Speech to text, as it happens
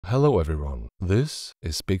Hello everyone, this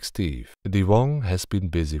is Big Steve. Dwong has been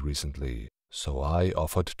busy recently, so I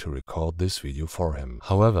offered to record this video for him.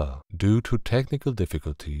 However, due to technical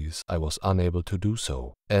difficulties, I was unable to do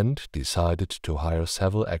so and decided to hire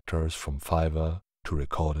several actors from Fiverr to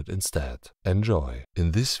record it instead. Enjoy!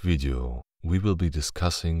 In this video, we will be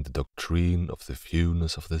discussing the doctrine of the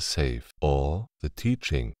fewness of the saved, or the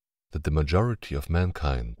teaching that the majority of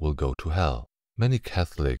mankind will go to hell. Many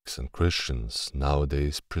Catholics and Christians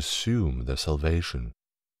nowadays presume their salvation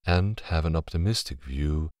and have an optimistic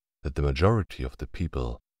view that the majority of the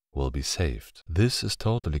people will be saved. This is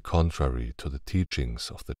totally contrary to the teachings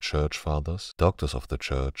of the Church Fathers, Doctors of the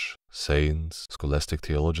Church, Saints, Scholastic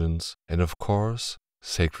Theologians, and of course,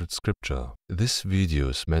 Sacred Scripture. This video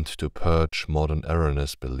is meant to purge modern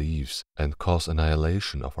erroneous beliefs and cause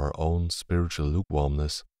annihilation of our own spiritual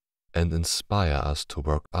lukewarmness and inspire us to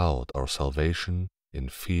work out our salvation in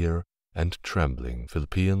fear and trembling.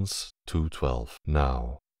 Philippians 2:12.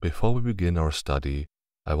 Now, before we begin our study,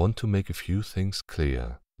 I want to make a few things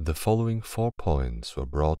clear. The following 4 points were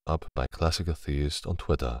brought up by Classical Theist on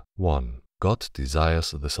Twitter. 1. God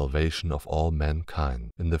desires the salvation of all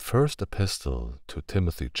mankind. In the first epistle to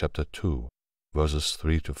Timothy chapter 2, verses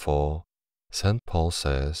 3-4, St. Paul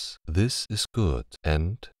says, "This is good,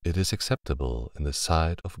 and it is acceptable in the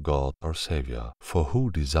sight of God our Savior, for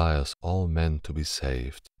who desires all men to be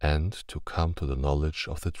saved and to come to the knowledge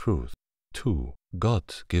of the truth." 2.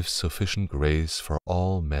 God gives sufficient grace for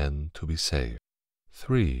all men to be saved.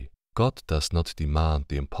 3. God does not demand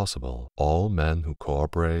the impossible. All men who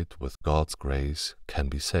cooperate with God's grace can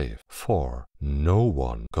be saved. 4. No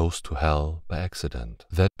one goes to hell by accident.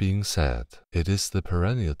 That being said, it is the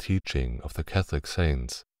perennial teaching of the Catholic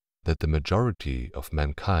saints that the majority of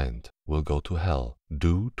mankind will go to hell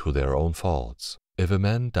due to their own faults. If a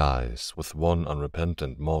man dies with one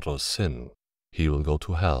unrepentant mortal sin, he will go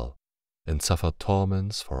to hell and suffer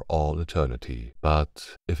torments for all eternity.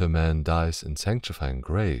 But if a man dies in sanctifying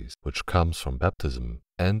grace, which comes from baptism,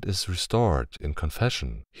 and is restored in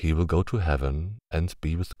confession, he will go to heaven and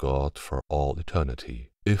be with God for all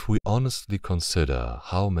eternity. If we honestly consider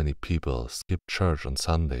how many people skip church on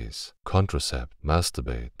Sundays, contracept,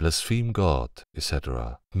 masturbate, blaspheme God,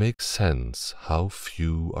 etc., it makes sense how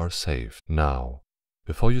few are saved. Now,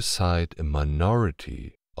 before you cite a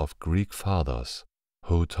minority of Greek fathers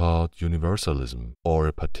who taught universalism, or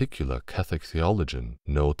a particular Catholic theologian,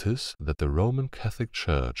 notice that the Roman Catholic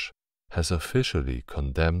Church has officially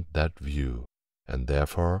condemned that view, and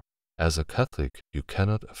therefore, as a Catholic, you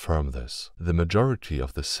cannot affirm this. The majority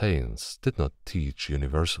of the saints did not teach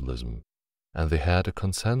universalism, and they had a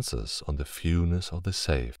consensus on the fewness of the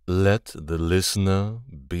saved. Let the listener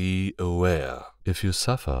be aware. If you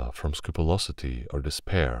suffer from scrupulosity or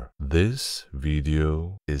despair, this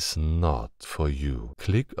video is not for you.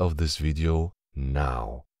 Click off this video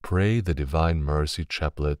now. Pray the Divine Mercy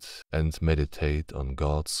Chaplet and meditate on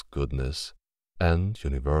God's goodness and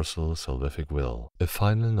universal salvific will. A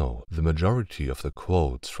final note: the majority of the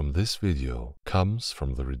quotes from this video comes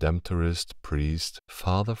from the Redemptorist priest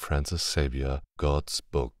Father Francis Xavier, God's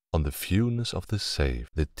book on the fewness of the saved,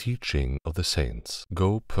 the teaching of the saints.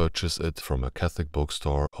 Go purchase it from a Catholic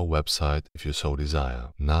bookstore or website if you so desire.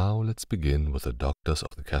 Now let's begin with the Doctors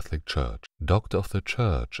of the Catholic Church. Doctor of the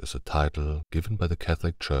Church is a title given by the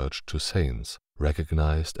Catholic Church to saints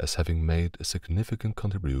recognized as having made a significant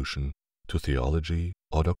contribution to theology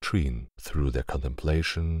or doctrine through their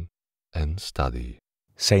contemplation and study.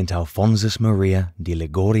 Saint Alphonsus Maria di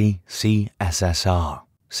Liguori, CSSR.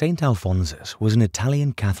 Saint Alphonsus was an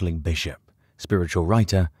Italian Catholic bishop, spiritual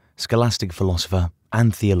writer, scholastic philosopher,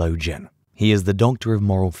 and theologian. He is the doctor of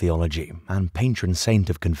moral theology and patron saint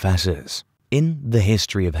of confessors. In The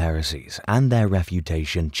History of Heresies and Their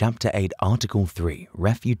Refutation, Chapter 8, Article 3,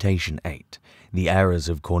 Refutation 8, The Errors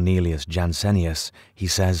of Cornelius Jansenius, he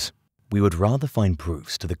says, "We would rather find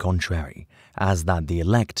proofs to the contrary, as that the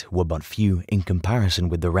elect were but few in comparison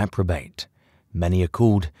with the reprobate. Many are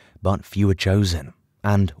called, but few are chosen.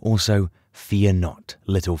 And also, fear not,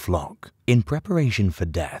 little flock. In preparation for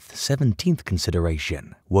death, 17th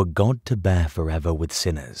consideration, were God to bear forever with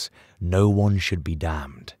sinners, no one should be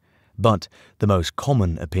damned. But the most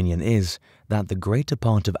common opinion is that the greater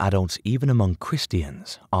part of adults, even among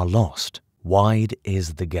Christians, are lost. Wide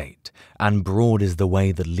is the gate, and broad is the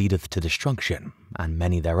way that leadeth to destruction, and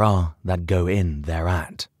many there are that go in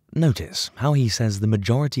thereat." Notice how he says the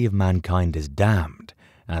majority of mankind is damned,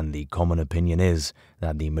 and the common opinion is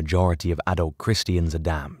that the majority of adult Christians are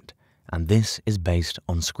damned, and this is based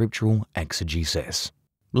on scriptural exegesis.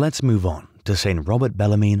 Let's move on to St. Robert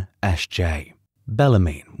Bellarmine, S.J.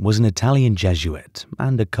 Bellarmine was an Italian Jesuit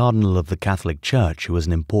and a cardinal of the Catholic Church who was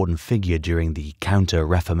an important figure during the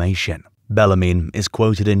Counter-Reformation. Bellarmine is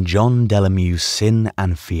quoted in John Delamue's Sin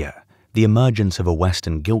and Fear, the Emergence of a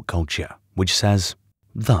Western Guilt Culture, which says,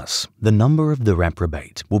 "Thus, the number of the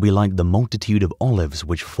reprobate will be like the multitude of olives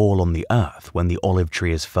which fall on the earth when the olive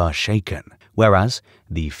tree is first shaken, whereas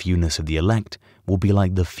the fewness of the elect will be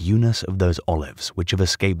like the fewness of those olives which have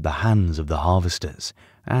escaped the hands of the harvesters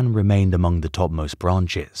and remained among the topmost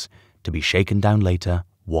branches, to be shaken down later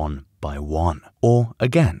one by one." Or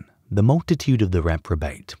again, the multitude of the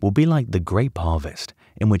reprobate will be like the grape harvest,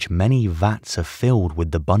 in which many vats are filled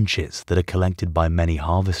with the bunches that are collected by many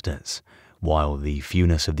harvesters, while the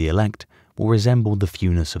fewness of the elect will resemble the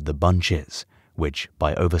fewness of the bunches, which,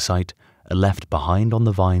 by oversight, are left behind on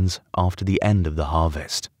the vines after the end of the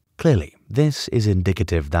harvest. Clearly, this is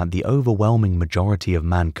indicative that the overwhelming majority of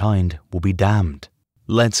mankind will be damned.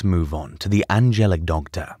 Let's move on to the angelic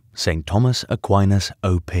doctor, St. Thomas Aquinas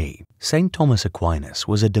OP. St. Thomas Aquinas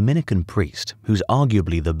was a Dominican priest who's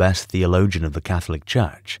arguably the best theologian of the Catholic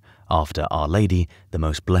Church, after Our Lady, the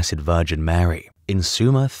Most Blessed Virgin Mary. In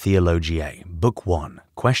Summa Theologiae, Book 1,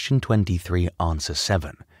 Question 23, Answer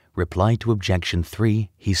 7, Reply to Objection 3,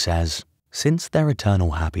 he says, "Since their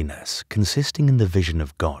eternal happiness, consisting in the vision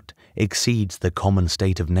of God, exceeds the common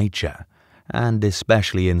state of nature, and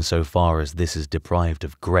especially in so far as this is deprived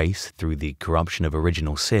of grace through the corruption of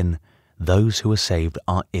original sin, those who are saved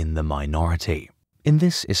are in the minority. In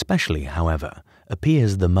this especially, however,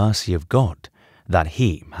 appears the mercy of God, that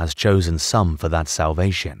He has chosen some for that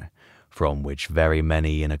salvation, from which very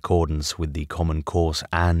many in accordance with the common course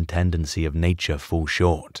and tendency of nature fall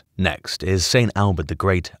short." Next is St. Albert the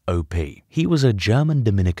Great, OP. He was a German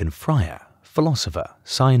Dominican friar, philosopher,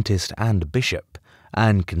 scientist, and bishop,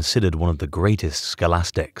 and considered one of the greatest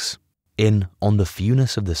scholastics. In On the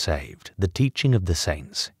Fewness of the Saved, the Teaching of the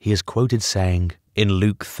Saints, he is quoted saying, in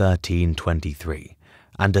Luke 13:23,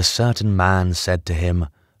 "And a certain man said to him,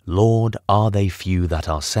 Lord, are they few that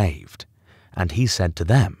are saved? And he said to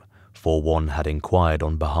them, for one had inquired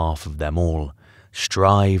on behalf of them all,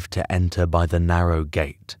 Strive to enter by the narrow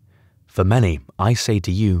gate. For many, I say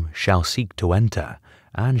to you, shall seek to enter,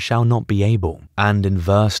 and shall not be able." And in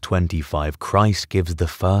verse 25, Christ gives the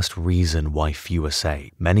first reason why few are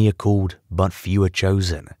saved. Many are called, but few are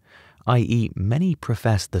chosen, i.e. many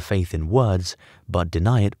profess the faith in words, but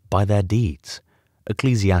deny it by their deeds.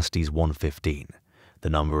 Ecclesiastes 1:15. The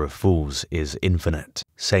number of fools is infinite.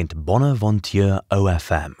 Saint Bonaventure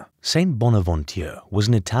OFM. Saint Bonaventure was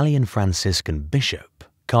an Italian Franciscan bishop,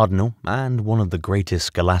 cardinal, and one of the greatest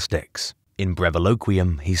scholastics. In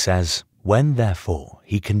Breviloquium, he says, "When, therefore,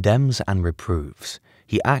 he condemns and reproves,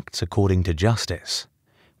 he acts according to justice.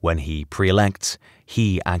 When he pre-elects,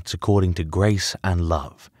 he acts according to grace and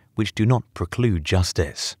love, which do not preclude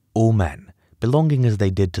justice. All men, belonging as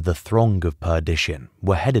they did to the throng of perdition,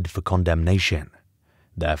 were headed for condemnation.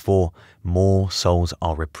 Therefore, more souls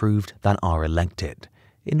are reproved than are elected,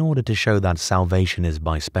 in order to show that salvation is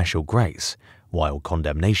by special grace, while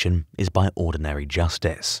condemnation is by ordinary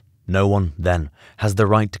justice. No one, then, has the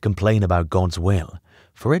right to complain about God's will,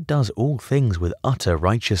 for it does all things with utter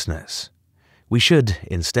righteousness. We should,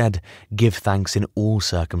 instead, give thanks in all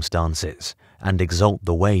circumstances, and exalt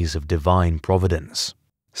the ways of divine providence."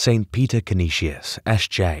 St. Peter Canisius,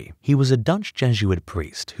 S.J. He was a Dutch Jesuit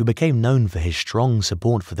priest who became known for his strong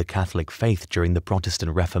support for the Catholic faith during the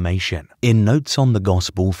Protestant Reformation. In Notes on the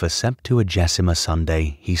Gospel for Septuagesima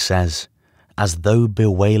Sunday, he says, "As though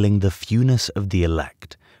bewailing the fewness of the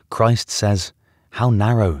elect, Christ says, How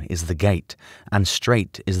narrow is the gate, and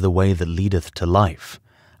strait is the way that leadeth to life,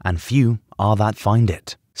 and few are that find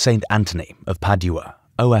it." St. Anthony of Padua,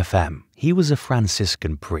 OFM. He was a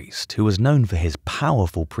Franciscan priest who was known for his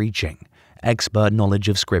powerful preaching, expert knowledge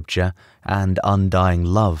of Scripture, and undying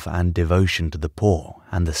love and devotion to the poor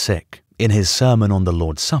and the sick. In his sermon on the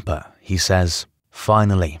Lord's Supper, he says,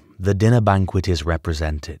 "Finally, the dinner banquet is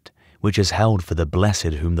represented, which is held for the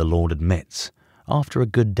blessed whom the Lord admits, after a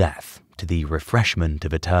good death, to the refreshment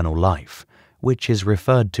of eternal life, which is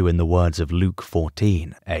referred to in the words of Luke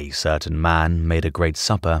 14, a certain man made a great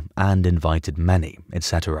supper and invited many,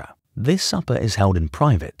 etc. This supper is held in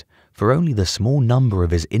private, for only the small number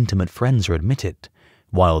of his intimate friends are admitted,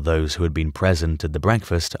 while those who had been present at the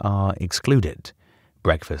breakfast are excluded.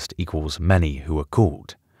 Breakfast equals many who are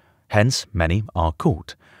called. Hence, many are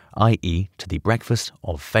called, i.e. to the breakfast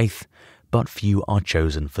of faith, but few are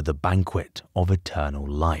chosen for the banquet of eternal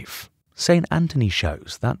life." St. Anthony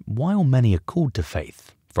shows that while many are called to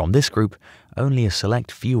faith, from this group only a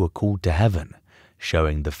select few are called to heaven,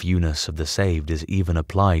 showing the fewness of the saved is even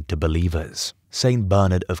applied to believers. St.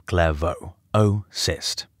 Bernard of Clairvaux, O.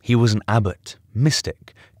 Sist. He was an abbot,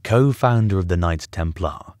 mystic, co-founder of the Knights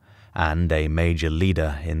Templar, and a major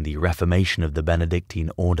leader in the reformation of the Benedictine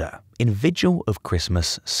order. In Vigil of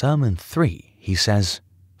Christmas, Sermon 3, he says,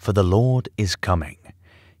 "For the Lord is coming.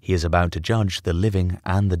 He is about to judge the living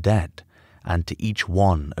and the dead, and to each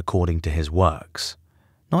one according to his works.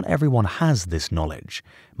 Not everyone has this knowledge,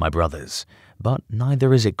 my brothers, but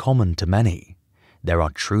neither is it common to many. There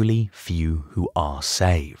are truly few who are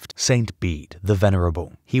saved." Saint Bede the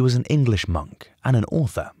Venerable. He was an English monk and an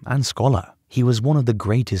author and scholar. He was one of the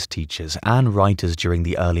greatest teachers and writers during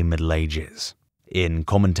the early Middle Ages. In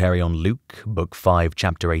Commentary on Luke, Book 5,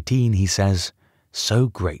 Chapter 18, he says, "So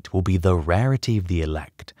great will be the rarity of the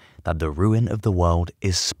elect, that the ruin of the world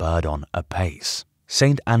is spurred on apace."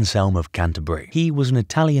 Saint Anselm of Canterbury. He was an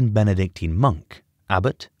Italian Benedictine monk,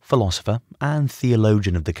 abbot, philosopher, and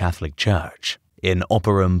theologian of the Catholic Church. In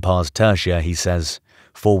Operum Pars Tertia he says,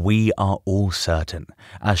 "For we are all certain,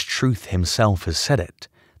 as truth himself has said it,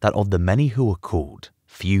 that of the many who are called,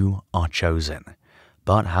 few are chosen.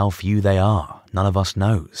 But how few they are, none of us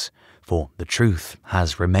knows, for the truth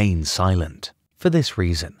has remained silent. For this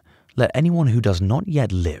reason, let anyone who does not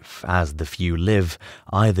yet live as the few live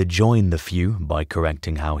either join the few by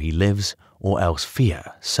correcting how he lives, or else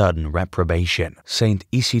fear certain reprobation." Saint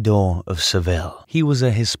Isidore of Seville. He was a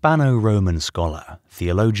Hispano-Roman scholar,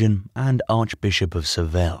 theologian, and Archbishop of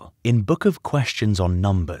Seville. In Book of Questions on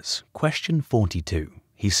Numbers, question 42,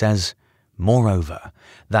 he says, "Moreover,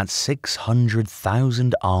 that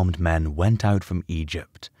 600,000 armed men went out from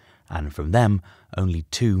Egypt, and from them only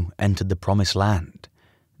 2 entered the promised land.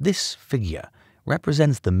 This figure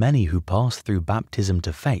represents the many who pass through baptism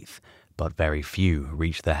to faith, but very few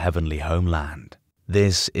reach their heavenly homeland.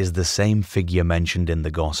 This is the same figure mentioned in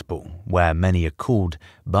the Gospel, where many are called,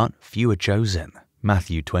 but few are chosen."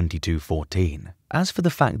 Matthew 22:14. As for the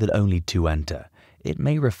fact that only 2 enter, it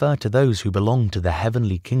may refer to those who belong to the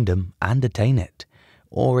heavenly kingdom and attain it,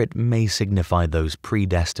 or it may signify those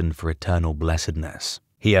predestined for eternal blessedness.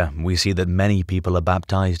 Here we see that many people are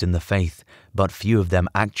baptized in the faith, but few of them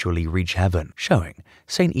actually reach heaven, showing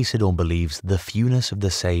St. Isidore believes the fewness of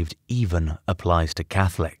the saved even applies to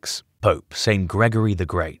Catholics. Pope St. Gregory the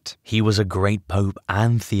Great. He was a great pope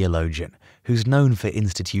and theologian who's known for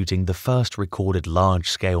instituting the first recorded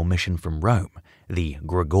large-scale mission from Rome, the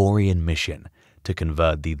Gregorian Mission, to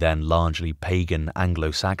convert the then largely pagan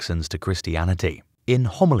Anglo-Saxons to Christianity. In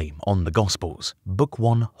Homily on the Gospels, Book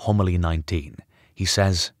 1, Homily 19, he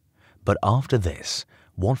says, "But after this,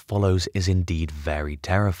 what follows is indeed very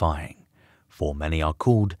terrifying. For many are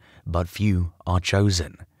called, but few are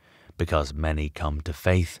chosen. Because many come to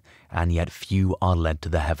faith, and yet few are led to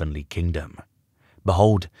the heavenly kingdom.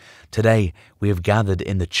 Behold, today we have gathered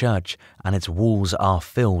in the church, and its walls are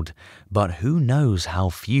filled, but who knows how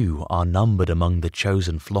few are numbered among the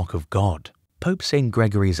chosen flock of God?" Pope St.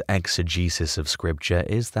 Gregory's exegesis of Scripture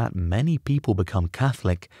is that many people become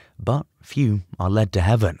Catholic, but few are led to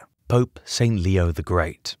heaven. Pope St. Leo the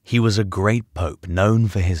Great. He was a great pope known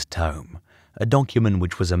for his tome, a document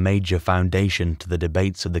which was a major foundation to the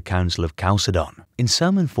debates of the Council of Chalcedon. In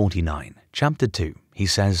Sermon 49, Chapter 2, he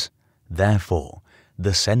says, "Therefore,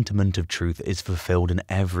 the sentiment of truth is fulfilled in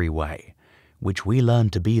every way, which we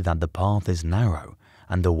learn to be that the path is narrow,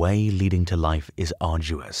 and the way leading to life is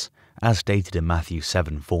arduous, as stated in Matthew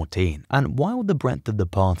 7:14. And while the breadth of the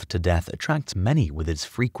path to death attracts many with its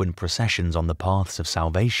frequent processions on the paths of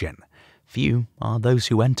salvation, few are those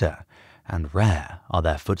who enter, and rare are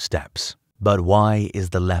their footsteps. But why is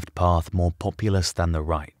the left path more populous than the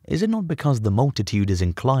right? Is it not because the multitude is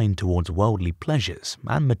inclined towards worldly pleasures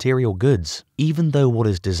and material goods? Even though what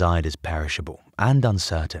is desired is perishable and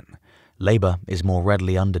uncertain, labor is more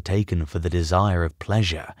readily undertaken for the desire of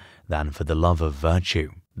pleasure than for the love of virtue.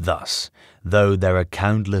 Thus, though there are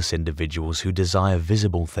countless individuals who desire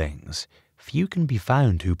visible things, few can be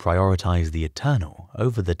found who prioritize the eternal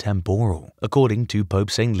over the temporal. According to Pope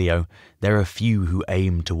St. Leo, there are few who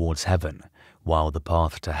aim towards heaven, while the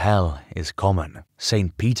path to hell is common.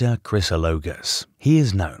 St. Peter Chrysologus. He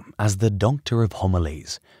is known as the Doctor of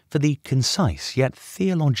Homilies for the concise yet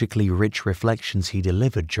theologically rich reflections he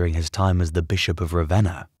delivered during his time as the Bishop of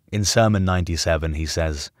Ravenna. In Sermon 97 he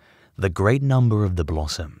says, "The great number of the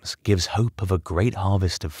blossoms gives hope of a great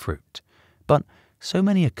harvest of fruit, but so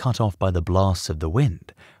many are cut off by the blasts of the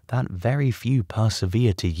wind that very few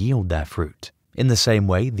persevere to yield their fruit. In the same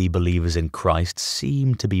way, the believers in Christ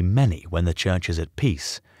seem to be many when the church is at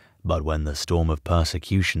peace, but when the storm of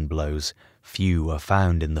persecution blows, few are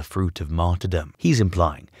found in the fruit of martyrdom." He's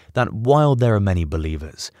implying that while there are many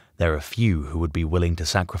believers, there are few who would be willing to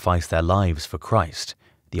sacrifice their lives for Christ,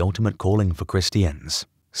 the ultimate calling for Christians.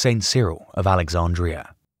 Saint Cyril of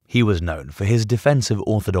Alexandria. He was known for his defense of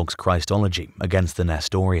Orthodox Christology against the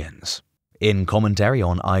Nestorians. In commentary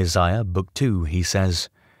on Isaiah, Book 2, he says,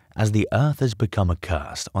 "As the earth has become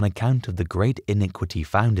accursed on account of the great iniquity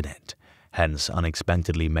found in it, hence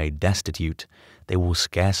unexpectedly made destitute, they will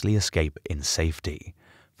scarcely escape in safety,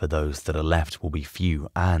 for those that are left will be few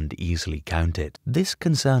and easily counted." This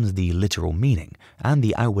concerns the literal meaning and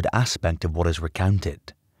the outward aspect of what is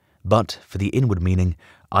recounted. But for the inward meaning,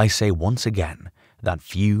 I say once again that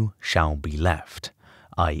few shall be left,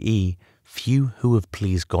 i.e., few who have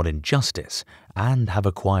pleased God in justice and have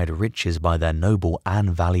acquired riches by their noble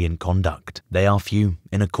and valiant conduct. They are few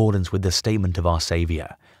in accordance with the statement of our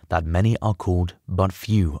Saviour, that many are called, but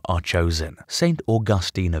few are chosen. Saint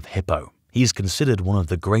Augustine of Hippo. He is considered one of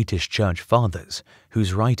the greatest church fathers,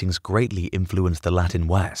 whose writings greatly influenced the Latin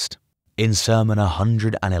West. In Sermon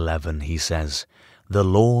 111 he says, "The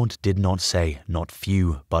Lord did not say, not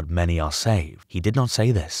few, but many are saved." He did not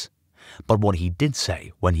say this. But what he did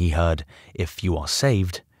say when he heard, "If few are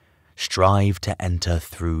saved, strive to enter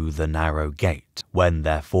through the narrow gate." When,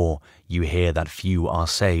 therefore, you hear that few are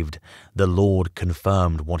saved, the Lord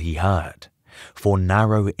confirmed what he heard. "For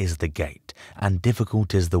narrow is the gate, and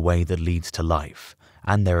difficult is the way that leads to life,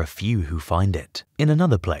 and there are few who find it." In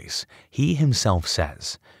another place, he himself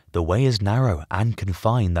says, "The way is narrow and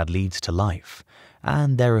confined that leads to life,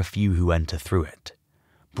 and there are few who enter through it.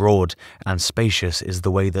 Broad and spacious is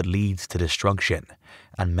the way that leads to destruction,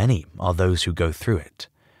 and many are those who go through it."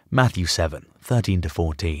 Matthew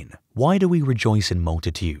 7:13-14. Why do we rejoice in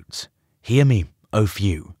multitudes? Hear me, O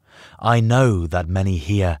few. I know that many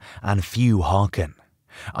hear and few hearken.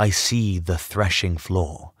 I see the threshing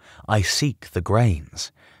floor. I seek the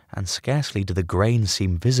grains, and scarcely do the grains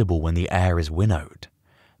seem visible when the air is winnowed.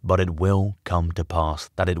 But it will come to pass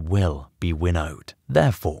that it will be winnowed.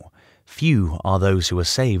 Therefore, few are those who are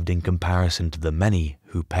saved in comparison to the many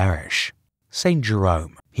who perish. Saint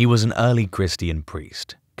Jerome. He was an early Christian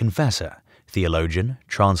priest, confessor, theologian,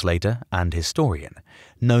 translator, and historian,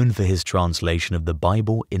 known for his translation of the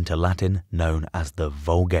Bible into Latin known as the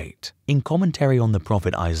Vulgate. In commentary on the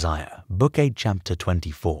prophet Isaiah, Book 8, Chapter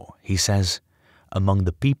 24, he says, "Among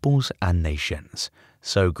the peoples and nations,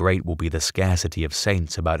 so great will be the scarcity of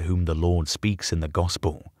saints about whom the Lord speaks in the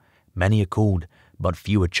gospel. Many are called, but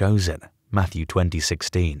few are chosen." Matthew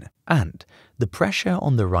 20:16. And the pressure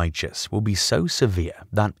on the righteous will be so severe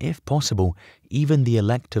that, if possible, even the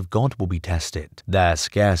elect of God will be tested. Their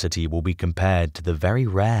scarcity will be compared to the very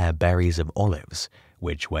rare berries of olives,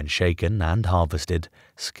 which, when shaken and harvested,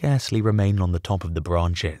 scarcely remain on the top of the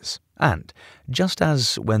branches. And just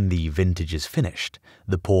as when the vintage is finished,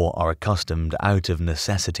 the poor are accustomed out of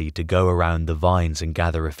necessity to go around the vines and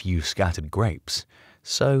gather a few scattered grapes,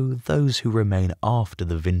 so those who remain after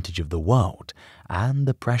the vintage of the world and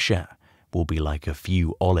the pressure will be like a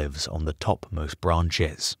few olives on the topmost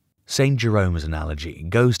branches. St. Jerome's analogy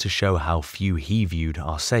goes to show how few he viewed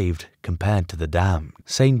are saved compared to the damned.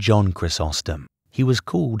 St. John Chrysostom. He was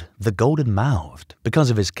called the Golden-Mouthed because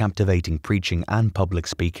of his captivating preaching and public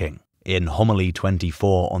speaking. In Homily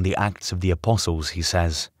 24 on the Acts of the Apostles he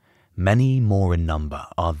says, "Many more in number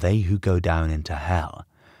are they who go down into hell,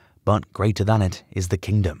 but greater than it is the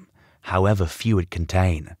kingdom, however few it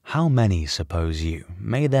contain. How many, suppose you,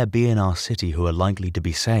 may there be in our city who are likely to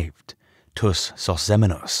be saved? Tus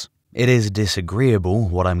sosemenus." It is disagreeable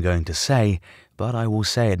what I'm going to say, but I will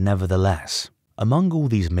say it nevertheless. Among all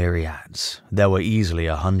these myriads, there were easily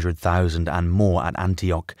 100,000 and more at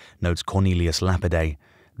Antioch, notes Cornelius Lapide.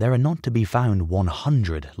 There are not to be found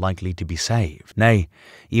 100 likely to be saved. Nay,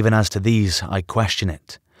 even as to these, I question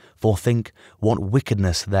it. For think what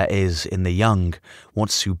wickedness there is in the young, what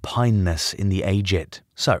supineness in the aged.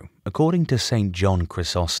 So, according to St. John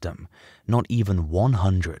Chrysostom, not even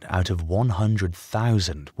 100 out of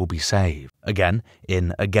 100,000 will be saved. Again,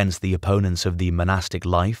 in Against the Opponents of the Monastic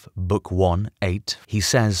Life, Book 1, 8, he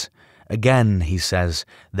says,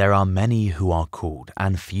 "There are many who are called,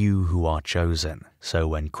 and few who are chosen." So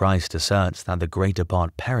when Christ asserts that the greater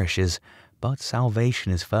part perishes, but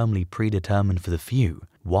salvation is firmly predetermined for the few,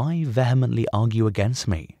 why vehemently argue against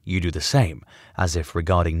me? You do the same, as if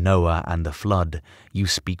regarding Noah and the flood, you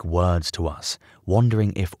speak words to us,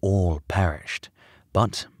 wondering if all perished,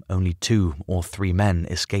 but only 2 or 3 men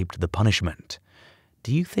escaped the punishment.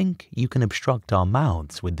 Do you think you can obstruct our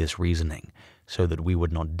mouths with this reasoning, so that we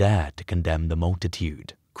would not dare to condemn the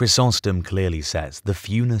multitude? Chrysostom clearly says the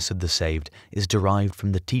fewness of the saved is derived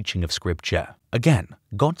from the teaching of Scripture. Again,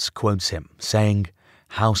 Gotz quotes him, saying,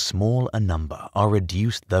 "How small a number are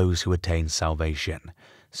reduced those who attain salvation,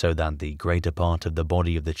 so that the greater part of the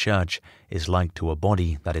body of the Church is like to a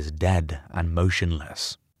body that is dead and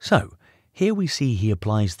motionless. So, here we see he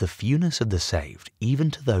applies the fewness of the saved even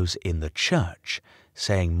to those in the Church,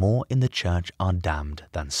 saying more in the Church are damned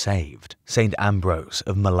than saved. Saint Ambrose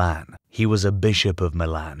of Milan. He was a bishop of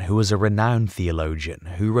Milan who was a renowned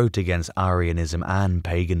theologian who wrote against Arianism and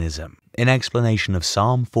paganism. In explanation of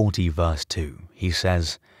Psalm 40 verse 2, he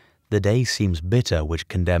says, "The day seems bitter which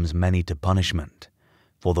condemns many to punishment.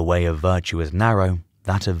 For the way of virtue is narrow,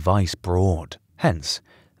 that of vice broad. Hence,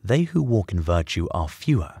 they who walk in virtue are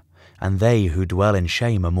fewer, and they who dwell in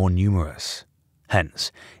shame are more numerous.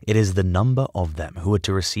 Hence, it is the number of them who are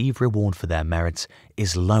to receive reward for their merits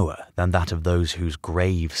is lower than that of those whose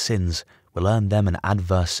grave sins will earn them an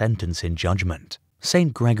adverse sentence in judgment."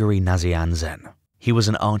 Saint Gregory Nazianzen. He was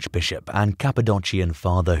an archbishop and Cappadocian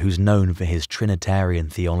father who's known for his Trinitarian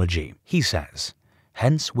theology. He says,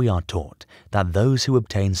 "Hence we are taught that those who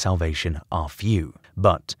obtain salvation are few,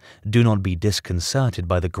 but do not be disconcerted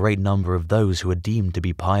by the great number of those who are deemed to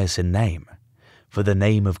be pious in name. For the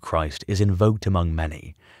name of Christ is invoked among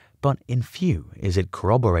many, but in few is it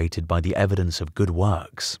corroborated by the evidence of good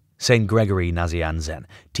works." Saint Gregory Nazianzen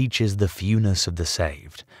teaches the fewness of the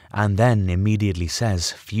saved, and then immediately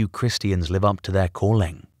says few Christians live up to their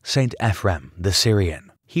calling. Saint Ephrem the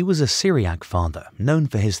Syrian. He was a Syriac father known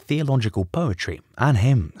for his theological poetry and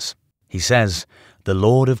hymns. He says, "The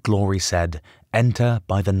Lord of glory said, 'Enter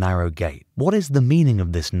by the narrow gate.' What is the meaning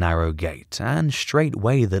of this narrow gate and straight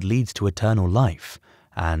way that leads to eternal life?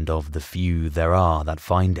 And of the few there are that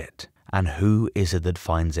find it. And who is it that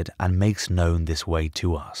finds it and makes known this way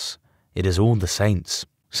to us? It is all the saints."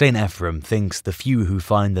 Saint Ephrem thinks the few who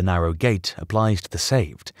find the narrow gate applies to the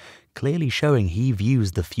saved, clearly showing he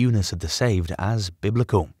views the fewness of the saved as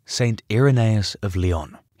biblical. Saint Irenaeus of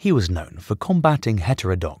Lyon. He was known for combating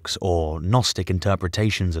heterodox or Gnostic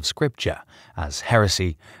interpretations of Scripture as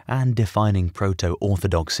heresy and defining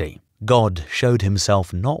proto-orthodoxy. God showed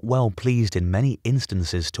himself not well pleased in many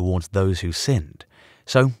instances towards those who sinned.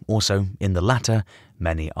 So, also, in the latter,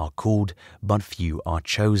 many are called, but few are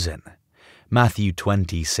chosen. Matthew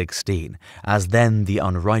 20:16, "As then the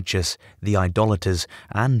unrighteous, the idolaters,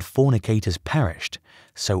 and fornicators perished,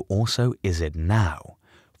 so also is it now.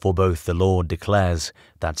 For both the Lord declares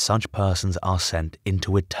that such persons are sent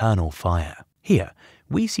into eternal fire." Here,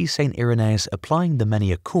 we see St. Irenaeus applying the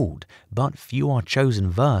many are called, but few are chosen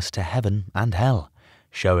verse to heaven and hell,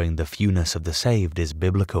 showing the fewness of the saved is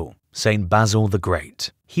biblical. St. Basil the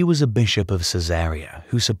Great. He was a bishop of Caesarea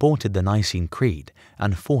who supported the Nicene Creed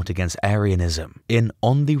and fought against Arianism. In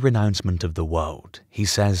On the Renouncement of the World, he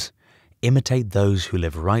says, "Imitate those who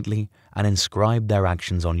live rightly and inscribe their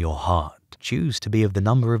actions on your heart. Choose to be of the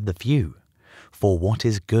number of the few. For what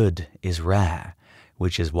is good is rare,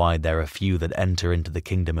 which is why there are few that enter into the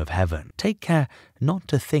kingdom of heaven. Take care not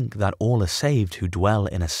to think that all are saved who dwell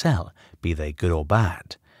in a cell, be they good or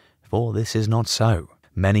bad. For this is not so.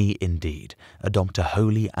 Many, indeed, adopt a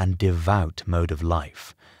holy and devout mode of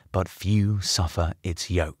life, but few suffer its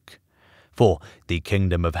yoke. For the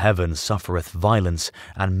kingdom of heaven suffereth violence,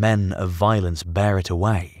 and men of violence bear it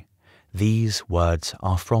away." These words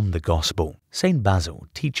are from the Gospel. Saint Basil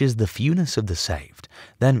teaches the fewness of the saved,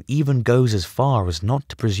 then even goes as far as not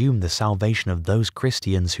to presume the salvation of those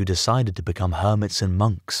Christians who decided to become hermits and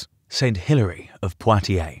monks. Saint Hilary of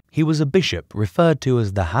Poitiers. He was a bishop referred to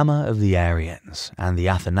as the Hammer of the Arians and the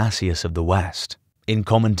Athanasius of the West. In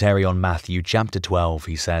commentary on Matthew chapter 12,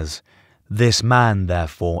 he says, "This man,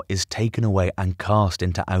 therefore, is taken away and cast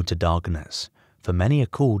into outer darkness. For many are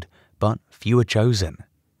called, but few are chosen."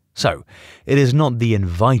 So, it is not the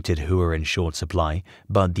invited who are in short supply,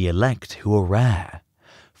 but the elect who are rare.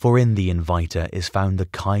 For in the inviter is found the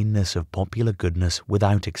kindness of popular goodness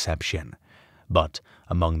without exception. But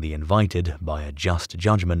among the invited, by a just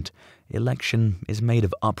judgment, election is made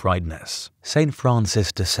of uprightness. Saint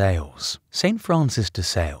Francis de Sales. Saint Francis de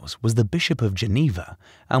Sales was the Bishop of Geneva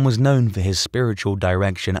and was known for his spiritual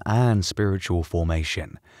direction and spiritual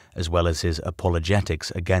formation, as well as his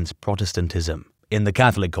apologetics against Protestantism. In the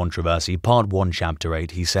Catholic Controversy, Part 1, Chapter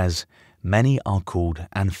 8, he says, "Many are called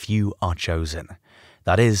and few are chosen."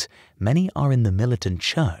 That is, many are in the militant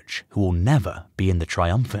church who will never be in the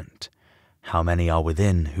triumphant. How many are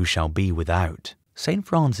within who shall be without? St.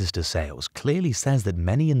 Francis de Sales clearly says that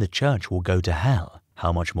many in the church will go to hell.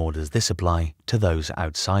 How much more does this apply to those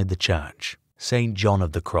outside the church? St. John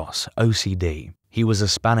of the Cross, OCD. He was a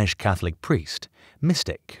Spanish Catholic priest,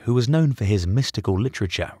 mystic, who was known for his mystical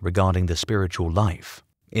literature regarding the spiritual life.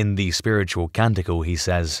 In the spiritual canticle he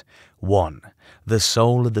says, 1. The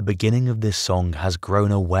soul at the beginning of this song has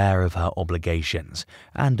grown aware of her obligations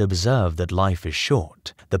and observed that life is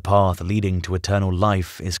short. The path leading to eternal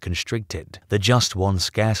life is constricted, the just one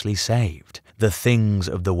scarcely saved, the things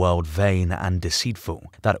of the world vain and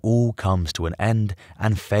deceitful, that all comes to an end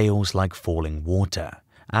and fails like falling water,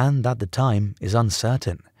 and that the time is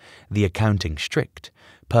uncertain, the accounting strict,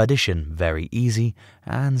 perdition very easy,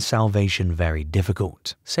 and salvation very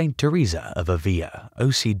difficult. Saint Teresa of Avila,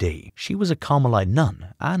 OCD, she was a Carmelite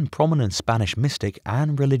nun and prominent Spanish mystic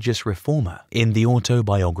and religious reformer. In the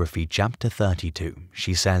autobiography chapter 32,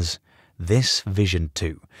 she says, "This vision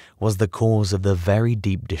too was the cause of the very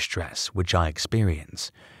deep distress which I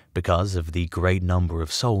experience, because of the great number of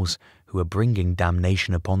souls who are bringing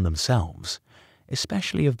damnation upon themselves,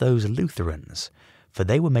 especially of those Lutherans, for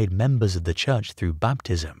they were made members of the Church through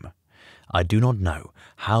baptism. I do not know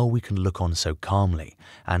how we can look on so calmly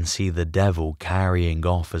and see the devil carrying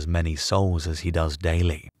off as many souls as he does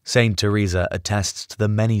daily." Saint Teresa attests to the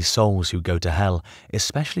many souls who go to hell,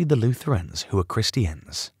 especially the Lutherans who are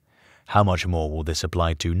Christians. How much more will this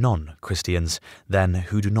apply to non-Christians than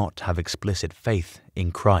who do not have explicit faith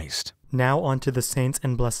in Christ? Now on to the saints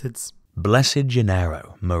and blesseds. Blessed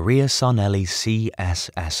Gennaro Maria Sarnelli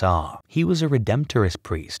CSSR. He was a Redemptorist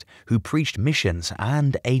priest who preached missions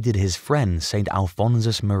and aided his friend Saint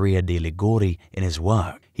Alphonsus Maria de Liguori in his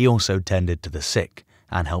work. He also tended to the sick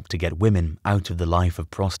and helped to get women out of the life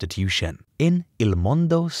of prostitution. In Il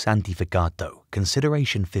Mondo Santificato,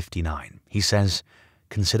 consideration 59, he says,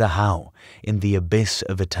 "Consider how, in the abyss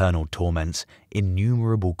of eternal torments,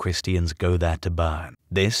 innumerable Christians go there to burn.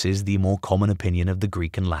 This is the more common opinion of the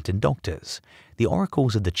Greek and Latin doctors, the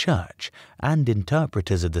oracles of the Church, and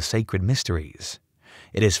interpreters of the sacred mysteries.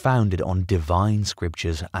 It is founded on divine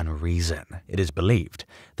scriptures and reason. It is believed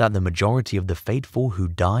that the majority of the faithful who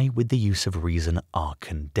die with the use of reason are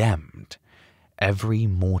condemned. Every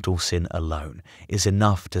mortal sin alone is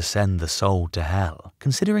enough to send the soul to hell.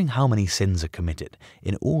 Considering how many sins are committed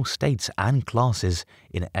in all states and classes,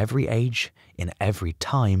 in every age, in every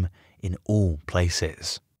time, in all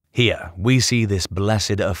places." Here we see this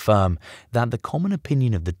blessed affirm that the common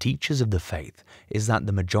opinion of the teachers of the faith is that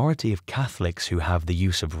the majority of Catholics who have the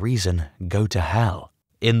use of reason go to hell.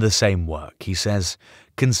 In the same work, he says,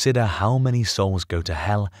 "Consider how many souls go to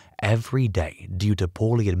hell every day due to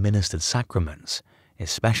poorly administered sacraments,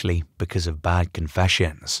 especially because of bad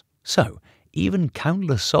confessions. So, even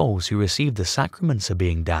countless souls who receive the sacraments are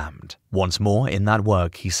being damned." Once more in that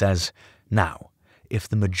work, he says, "Now, if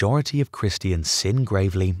the majority of Christians sin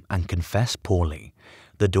gravely and confess poorly,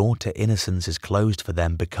 the door to innocence is closed for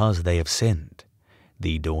them because they have sinned.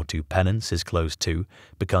 The door to penance is closed too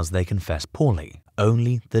because they confess poorly.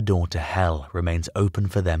 Only the door to hell remains open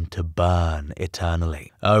for them to burn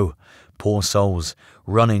eternally. Oh, poor souls,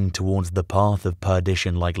 running towards the path of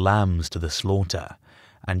perdition like lambs to the slaughter,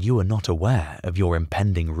 and you are not aware of your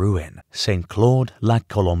impending ruin." Saint Claude La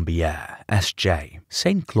Colombière, S.J.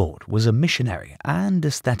 Saint Claude was a missionary and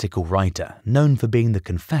aesthetical writer known for being the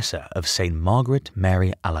confessor of Saint Margaret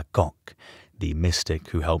Mary Alacoque, the mystic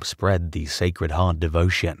who helped spread the Sacred Heart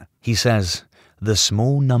devotion. He says, "The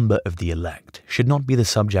small number of the elect should not be the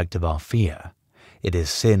subject of our fear. It is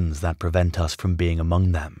sins that prevent us from being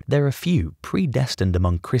among them. There are few predestined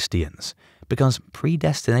among Christians, because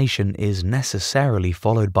predestination is necessarily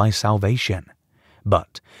followed by salvation.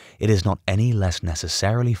 But it is not any less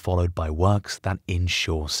necessarily followed by works that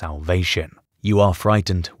ensure salvation. You are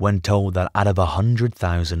frightened when told that out of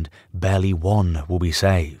 100,000, barely one will be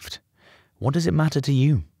saved. What does it matter to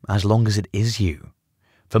you, as long as it is you?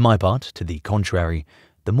 For my part, to the contrary,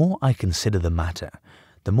 the more I consider the matter,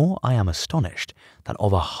 the more I am astonished that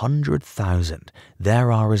of 100,000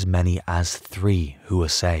 there are as many as 3 who are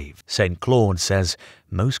saved." St. Claude says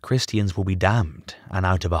most Christians will be damned, and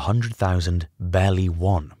out of 100,000, barely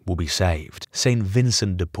one will be saved. St.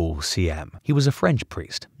 Vincent de Paul, C.M. He was a French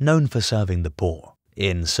priest, known for serving the poor.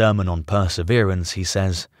 In Sermon on Perseverance, he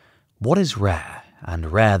says, "What is rare,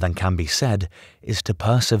 and rare than can be said, is to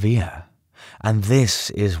persevere. And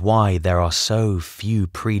this is why there are so few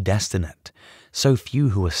predestinate, so few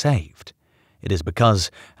who are saved. It is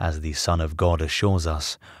because, as the Son of God assures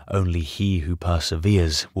us, only he who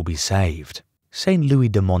perseveres will be saved." Saint Louis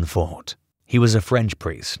de Montfort. He was a French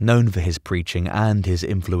priest known for his preaching and his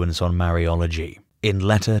influence on Mariology. In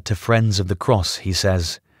Letter to Friends of the Cross, he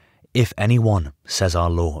says, "If anyone, says our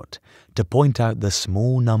Lord, to point out the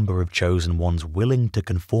small number of chosen ones willing to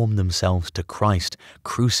conform themselves to Christ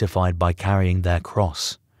crucified by carrying their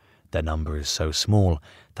cross, their number is so small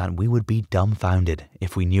that we would be dumbfounded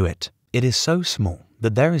if we knew it. It is so small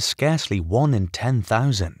that there is scarcely 1 in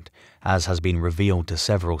 10,000, as has been revealed to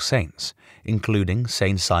several saints, including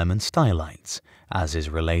Saint Simon Stylites, as is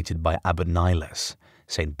related by Abbot Nilus,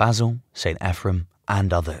 Saint Basil, Saint Ephrem,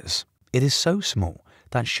 and others. It is so small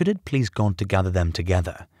that should it please God to gather them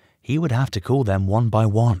together, he would have to call them one by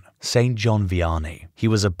one. Saint John Vianney. He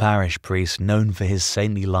was a parish priest known for his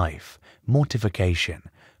saintly life, mortification,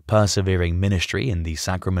 persevering ministry in the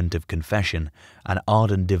sacrament of confession, and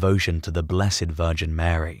ardent devotion to the Blessed Virgin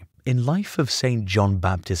Mary. In Life of Saint John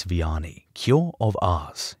Baptist Vianney, Cure of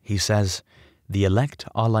Ars, he says, "The elect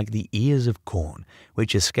are like the ears of corn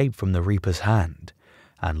which escape from the reaper's hand,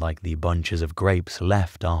 and like the bunches of grapes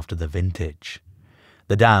left after the vintage.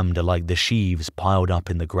 The damned are like the sheaves piled up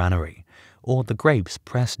in the granary, or the grapes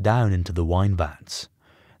pressed down into the wine vats.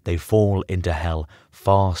 They fall into hell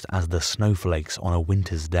fast as the snowflakes on a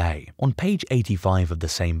winter's day." On page 85 of the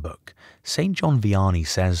same book, St. John Vianney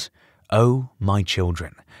says, "Oh, my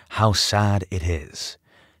children, how sad it is!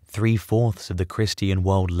 3/4 of the Christian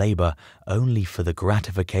world labour only for the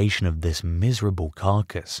gratification of this miserable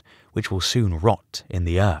carcass, which will soon rot in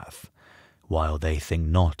the earth, while they think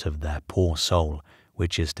not of their poor soul,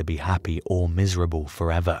 which is to be happy or miserable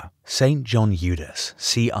forever." St. John Eudes,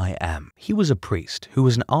 C.I.M. He was a priest who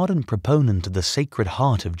was an ardent proponent of the Sacred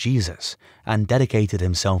Heart of Jesus and dedicated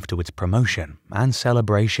himself to its promotion and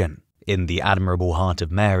celebration. In the Admirable Heart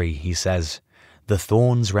of Mary, he says, "The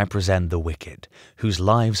thorns represent the wicked, whose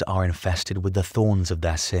lives are infested with the thorns of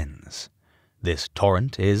their sins. This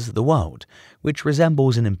torrent is the world, which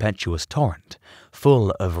resembles an impetuous torrent,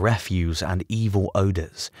 full of refuse and evil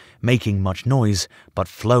odours, making much noise, but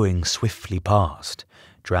flowing swiftly past,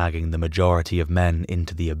 dragging the majority of men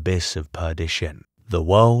into the abyss of perdition. The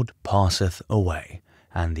world passeth away,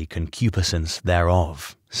 and the concupiscence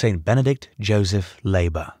thereof." Saint Benedict Joseph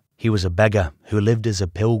Laber. He was a beggar who lived as a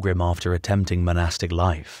pilgrim after attempting monastic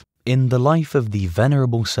life. In the life of the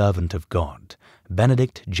venerable servant of God,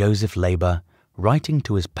 Benedict Joseph Laber, writing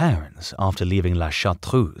to his parents after leaving La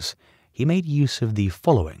Chartreuse, he made use of the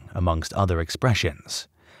following amongst other expressions: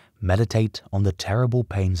 "Meditate on the terrible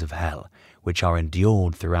pains of hell, which are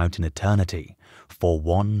endured throughout an eternity, for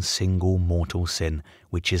one single mortal sin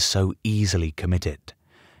which is so easily committed.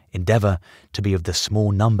 Endeavour to be of the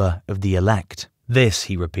small number of the elect." This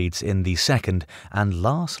he repeats in the second and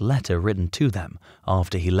last letter written to them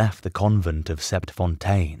after he left the convent of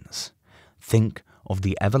Septfontaines. "Think of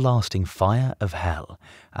the everlasting fire of hell,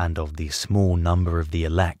 and of the small number of the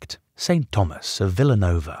elect." St. Thomas of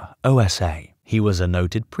Villanova, OSA. He was a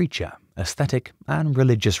noted preacher, ascetic, and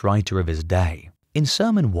religious writer of his day. In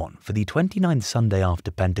Sermon 1 for the 29th Sunday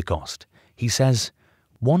after Pentecost, he says,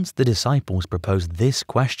 "Once the disciples proposed this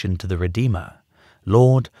question to the Redeemer,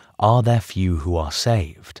 'Lord, are there few who are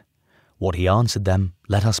saved?' What he answered them,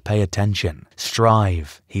 let us pay attention.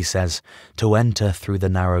 'Strive,' he says, 'to enter through the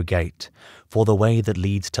narrow gate, for the way that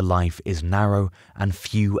leads to life is narrow, and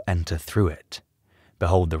few enter through it.'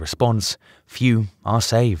 Behold the response, few are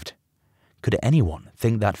saved. Could anyone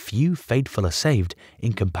think that few faithful are saved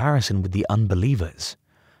in comparison with the unbelievers?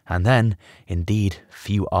 And then, indeed,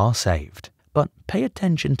 few are saved. But pay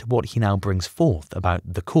attention to what he now brings forth about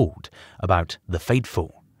the called, about the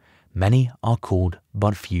faithful. Many are called,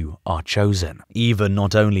 but few are chosen, even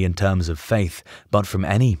not only in terms of faith, but from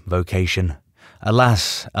any vocation.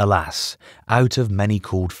 Alas, alas, out of many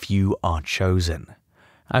called few are chosen.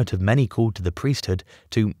 Out of many called to the priesthood,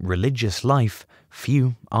 to religious life,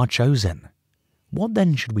 few are chosen. What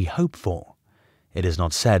then should we hope for? It is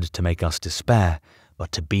not said to make us despair,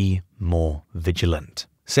 but to be more vigilant.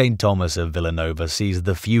 St. Thomas of Villanova sees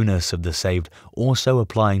the fewness of the saved also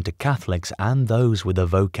applying to Catholics and those with a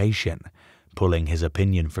vocation, pulling his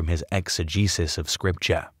opinion from his exegesis of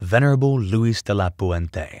Scripture. Venerable Luis de la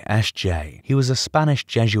Puente, S.J. He was a Spanish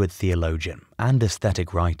Jesuit theologian and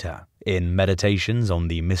aesthetic writer. In Meditations on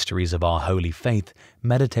the Mysteries of Our Holy Faith,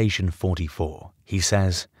 Meditation 44, he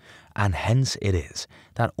says, "And hence it is,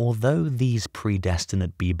 that although these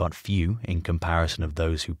predestinate be but few in comparison of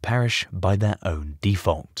those who perish by their own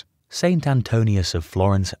default." Saint Antonius of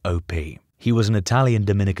Florence, O.P. He was an Italian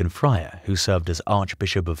Dominican friar who served as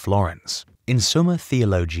Archbishop of Florence. In Summa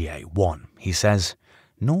Theologiae 1, he says,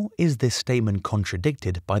 "Nor is this statement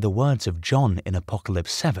contradicted by the words of John in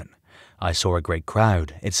Apocalypse 7, 'I saw a great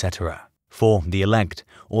crowd,' etc. For the elect,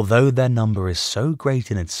 although their number is so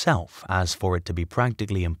great in itself as for it to be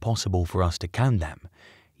practically impossible for us to count them,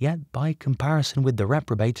 yet by comparison with the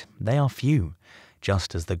reprobate they are few,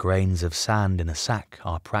 just as the grains of sand in a sack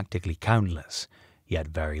are practically countless, yet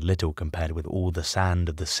very little compared with all the sand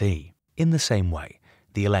of the sea. In the same way,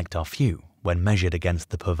 the elect are few when measured against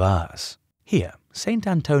the perverse." Here, St.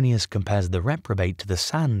 Antonius compares the reprobate to the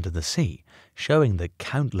sand of the sea, showing that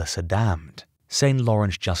countless are damned. St.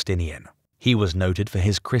 Lawrence Justinian. He was noted for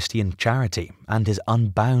his Christian charity and his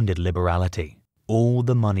unbounded liberality. All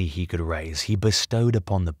the money he could raise he bestowed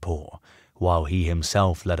upon the poor, while he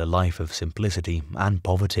himself led a life of simplicity and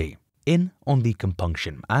poverty. On the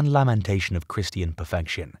compunction and lamentation of Christian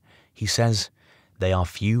perfection, he says, "They are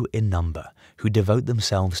few in number who devote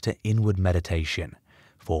themselves to inward meditation,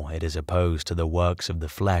 for it is opposed to the works of the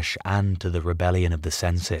flesh and to the rebellion of the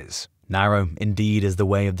senses. Narrow indeed is the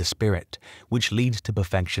way of the Spirit, which leads to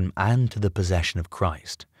perfection and to the possession of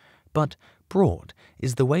Christ. But broad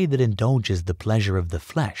is the way that indulges the pleasure of the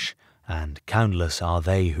flesh, and countless are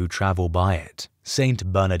they who travel by it."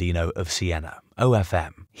 Saint Bernardino of Siena,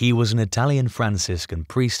 OFM. He was an Italian Franciscan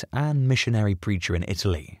priest and missionary preacher in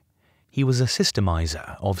Italy. He was a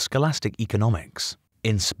systemizer of scholastic economics.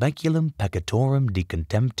 In Speculum Peccatorum de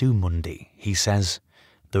Contemptu Mundi, he says,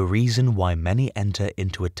 "The reason why many enter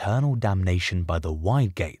into eternal damnation by the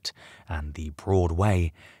wide gate and the broad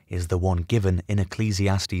way is the one given in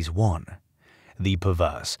Ecclesiastes 1. The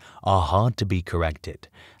perverse are hard to be corrected,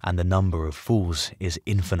 and the number of fools is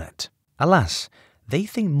infinite." Alas, they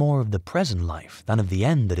think more of the present life than of the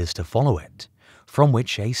end that is to follow it, from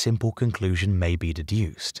which a simple conclusion may be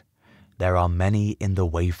deduced. There are many in the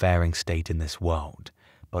wayfaring state in this world,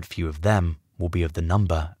 but few of them will be of the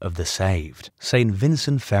number of the saved. St.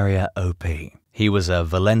 Vincent Ferrier, OP. He was a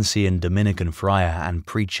Valencian Dominican friar and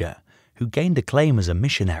preacher who gained acclaim as a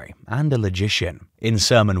missionary and a logician. In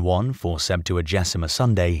Sermon 1 for Septuagesima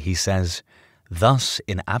Sunday, he says, "Thus,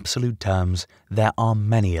 in absolute terms, there are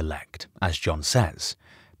many elect, as John says.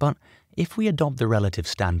 But if we adopt the relative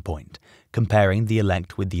standpoint, comparing the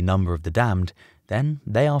elect with the number of the damned, then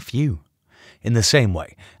they are few. In the same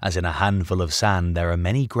way as in a handful of sand there are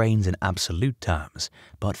many grains in absolute terms,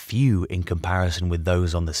 but few in comparison with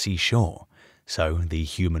those on the seashore, so the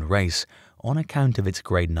human race, on account of its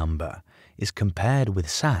great number, is compared with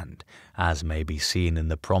sand, as may be seen in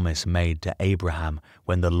the promise made to Abraham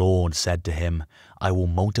when the Lord said to him, 'I will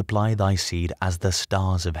multiply thy seed as the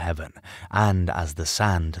stars of heaven, and as the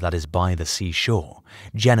sand that is by the seashore.'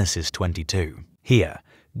 Genesis 22. Here,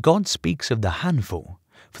 God speaks of the handful,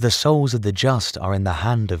 for the souls of the just are in the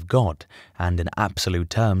hand of God, and in absolute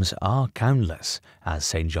terms are countless, as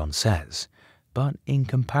St. John says. But in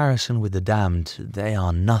comparison with the damned, they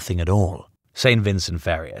are nothing at all. St. Vincent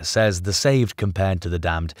Ferrier says the saved compared to the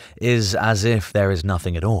damned is as if there is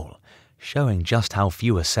nothing at all, showing just how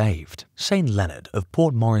few are saved. St. Leonard of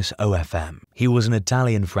Port Morris, OFM. He was an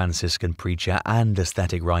Italian Franciscan preacher and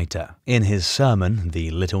aesthetic writer. In his sermon, The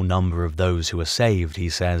Little Number of Those Who Are Saved, he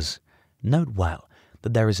says, "Note well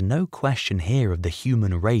that there is no question here of the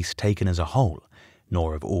human race taken as a whole,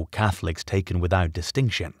 nor of all Catholics taken without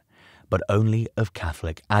distinction, but only of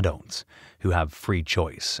Catholic adults, who have free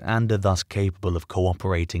choice and are thus capable of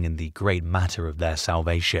cooperating in the great matter of their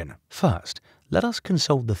salvation. First, let us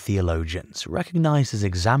consult the theologians, recognized as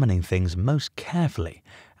examining things most carefully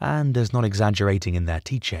and as not exaggerating in their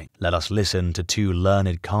teaching. Let us listen to two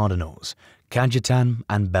learned cardinals, Cajetan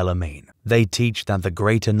and Bellarmine. They teach that the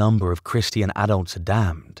greater number of Christian adults are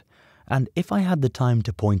damned, and if I had the time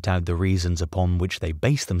to point out the reasons upon which they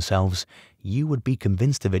base themselves, you would be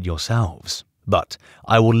convinced of it yourselves. But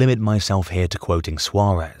I will limit myself here to quoting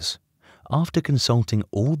Suarez. After consulting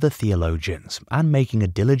all the theologians and making a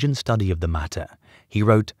diligent study of the matter, he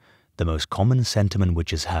wrote, "The most common sentiment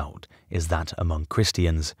which is held is that among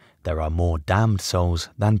Christians there are more damned souls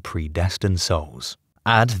than predestined souls."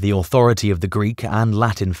 Add the authority of the Greek and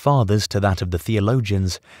Latin fathers to that of the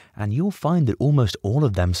theologians, and you'll find that almost all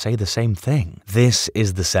of them say the same thing. This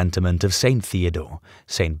is the sentiment of St. Theodore,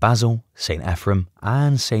 St. Basil, St. Ephrem,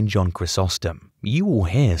 and St. John Chrysostom. You will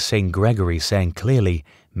hear St. Gregory saying clearly,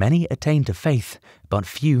 "Many attain to faith, but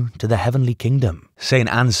few to the heavenly kingdom." St.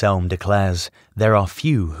 Anselm declares, "There are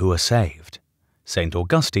few who are saved." St.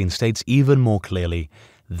 Augustine states even more clearly,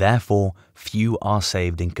 "Therefore, few are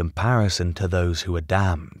saved in comparison to those who are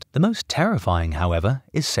damned." The most terrifying, however,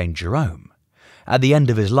 is St. Jerome. At the end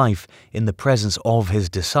of his life, in the presence of his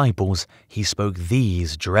disciples, he spoke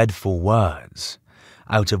these dreadful words,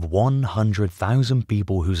 "Out of 100,000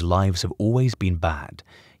 people whose lives have always been bad,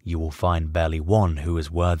 you will find barely one who is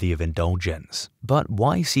worthy of indulgence." But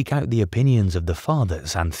why seek out the opinions of the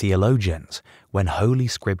fathers and theologians when Holy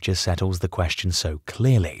Scripture settles the question so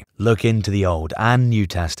clearly? Look into the Old and New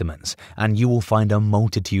Testaments, and you will find a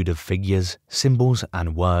multitude of figures, symbols,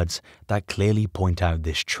 and words that clearly point out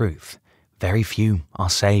this truth. Very few are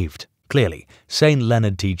saved. Clearly, St.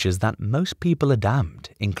 Leonard teaches that most people are damned,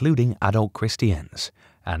 including adult Christians,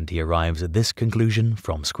 and he arrives at this conclusion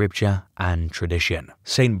from scripture and tradition.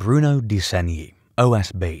 Saint Bruno di Segni,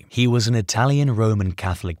 OSB. He was an Italian Roman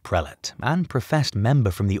Catholic prelate and professed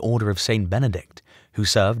member from the Order of Saint Benedict, who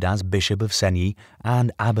served as Bishop of Segni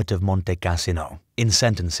and Abbot of Monte Cassino. In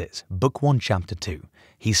Sentences, Book 1, Chapter 2,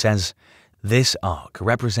 he says, "This ark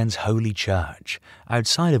represents Holy Church,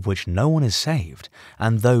 outside of which no one is saved,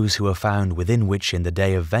 and those who are found within which in the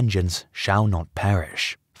day of vengeance shall not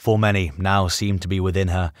perish. For many now seem to be within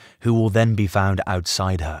her, who will then be found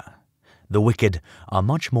outside her. The wicked are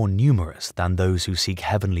much more numerous than those who seek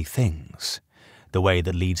heavenly things. The way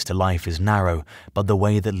that leads to life is narrow, but the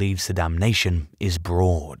way that leads to damnation is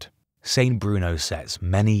broad." Saint Bruno says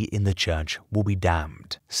many in the church will be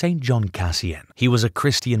damned. Saint John Cassian. He was a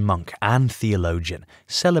Christian monk and theologian,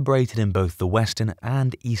 celebrated in both the Western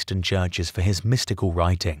and Eastern churches for his mystical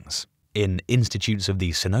writings. In Institutes of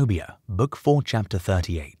the Cenobia, Book 4, Chapter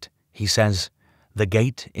 38, he says, "The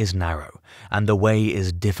gate is narrow, and the way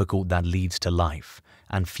is difficult that leads to life,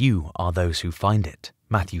 and few are those who find it."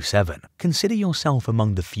 Matthew 7. "Consider yourself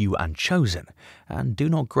among the few and chosen, and do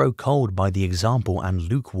not grow cold by the example and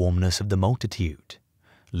lukewarmness of the multitude.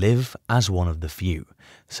 Live as one of the few,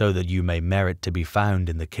 so that you may merit to be found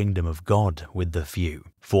in the kingdom of God with the few.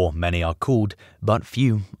 For many are called, but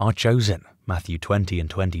few are chosen." Matthew 20 and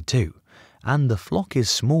 22. "And the flock is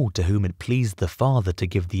small to whom it pleased the Father to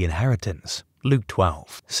give the inheritance." Luke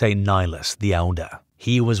 12. Saint Nilus the Elder.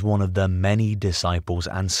 He was one of the many disciples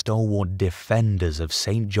and stalwart defenders of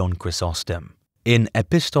Saint John Chrysostom. In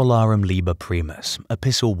Epistolarum Liber Primus,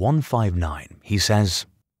 Epistle 159, he says,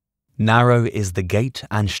 "Narrow is the gate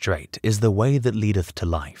and strait is the way that leadeth to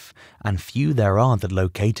life, and few there are that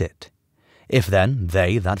locate it. If then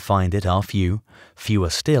they that find it are few, fewer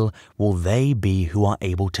still will they be who are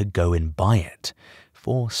able to go in by it,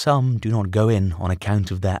 for some do not go in on account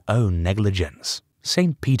of their own negligence."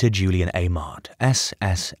 Saint Peter Julian Aymard,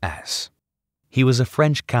 SSS. He was a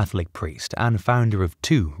French Catholic priest and founder of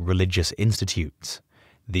two religious institutes,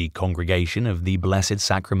 the Congregation of the Blessed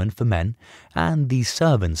Sacrament for Men and the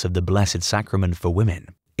Servants of the Blessed Sacrament for Women.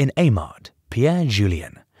 In Aymard, Pierre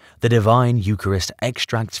Julien, the Divine Eucharist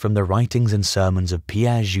extracts from the writings and sermons of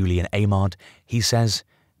Pierre Julien Aymard, he says,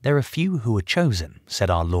 "There are few who are chosen,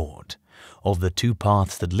 said our Lord. Of the two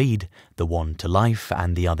paths that lead, the one to life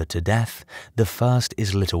and the other to death, the first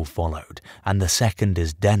is little followed, and the second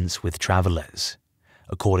is dense with travellers.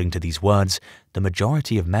 According to these words, the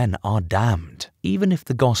majority of men are damned." Even if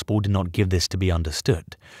the gospel did not give this to be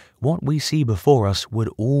understood, what we see before us would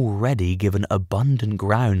already give an abundant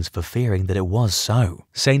grounds for fearing that it was so.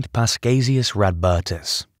 Saint Paschasius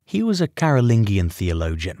Radbertus. He was a Carolingian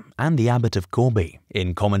theologian and the abbot of Corbie.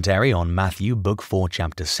 In commentary on Matthew, Book 4,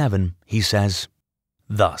 Chapter 7, he says,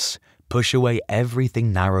 "Thus, push away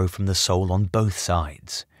everything narrow from the soul on both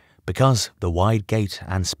sides, because the wide gate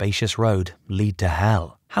and spacious road lead to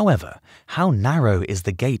hell. However, how narrow is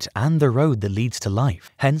the gate and the road that leads to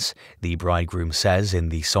life. Hence, the bridegroom says in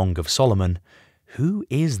the Song of Solomon, 'Who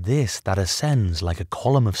is this that ascends like a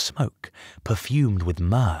column of smoke, perfumed with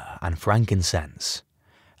myrrh and frankincense?'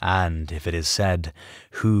 And if it is said,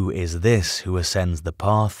 'Who is this who ascends the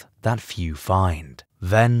path that few find?'"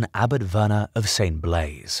 Then Abbot Werner of St.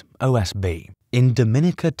 Blaise, OSB. In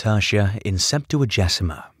Dominica Tertia in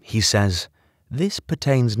Septuagesima, he says, "This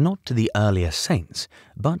pertains not to the earlier saints,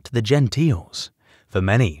 but to the Gentiles. For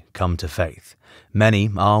many come to faith. Many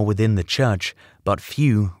are within the church, but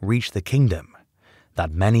few reach the kingdom.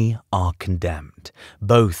 That many are condemned,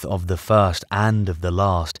 both of the first and of the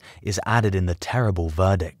last, is added in the terrible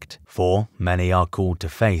verdict. For many are called to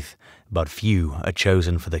faith, but few are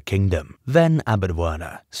chosen for the kingdom." Then Abbot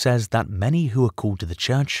Werner says that many who are called to the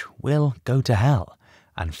church will go to hell,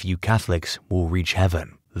 and few Catholics will reach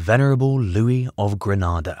heaven. Venerable Louis of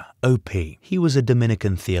Granada, OP. He was a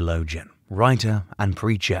Dominican theologian, writer and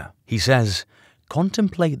preacher. He says,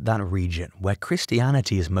 "Contemplate that region where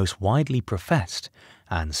Christianity is most widely professed,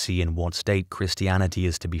 and see in what state Christianity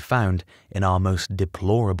is to be found in our most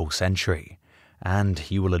deplorable century,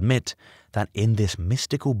 and you will admit that in this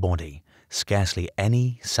mystical body scarcely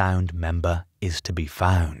any sound member is to be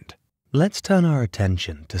found." Let's turn our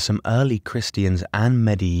attention to some early Christians and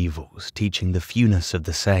medievals teaching the fewness of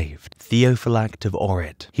the saved. Theophylact of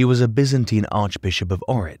Ohrid. He was a Byzantine Archbishop of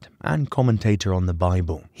Ohrid and commentator on the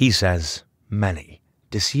Bible. He says, "Many,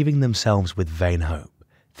 deceiving themselves with vain hope,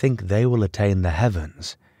 think they will attain the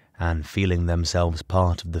heavens, and feeling themselves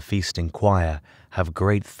part of the feasting choir, have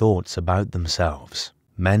great thoughts about themselves.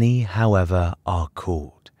 Many, however, are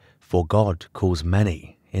called, for God calls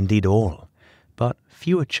many, indeed all, but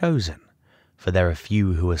few are chosen. For there are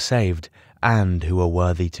few who are saved, and who are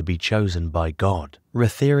worthy to be chosen by God.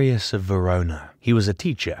 Rotherius of Verona. He was a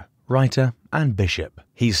teacher, writer, and bishop.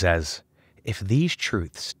 He says, "If these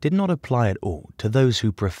truths did not apply at all to those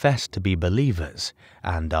who profess to be believers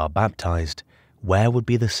and are baptized, where would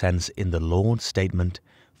be the sense in the Lord's statement,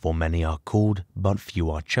 'For many are called, but few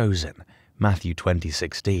are chosen,' Matthew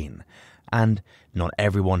 20:16, and 'Not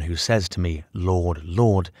everyone who says to me, Lord,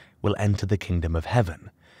 Lord, will enter the kingdom of heaven,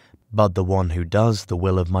 but the one who does the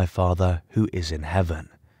will of my Father who is in heaven,'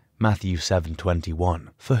 Matthew 7:21.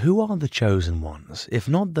 For who are the chosen ones, if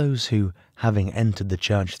not those who, having entered the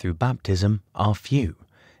church through baptism, are few,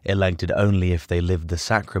 elected only if they lived the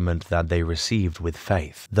sacrament that they received with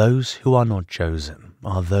faith? Those who are not chosen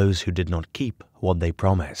are those who did not keep what they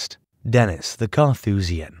promised." Denis the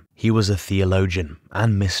Carthusian. He was a theologian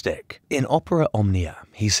and mystic. In Opera Omnia,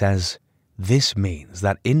 he says, "This means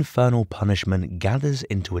that infernal punishment gathers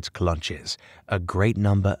into its clutches a great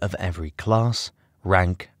number of every class,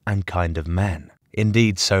 rank, and kind of men.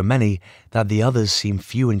 Indeed, so many that the others seem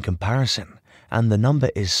few in comparison, and the number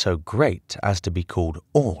is so great as to be called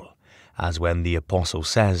all, as when the apostle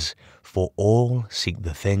says, 'For all seek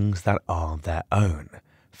the things that are their own,'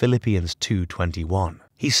 Philippians 2:21.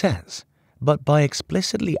 He says, but by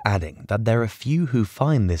explicitly adding that there are few who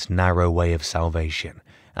find this narrow way of salvation,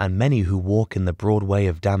 and many who walk in the broad way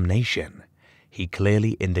of damnation, he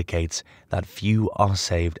clearly indicates that few are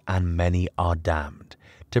saved and many are damned,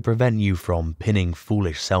 to prevent you from pinning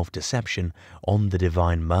foolish self-deception on the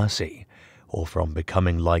divine mercy, or from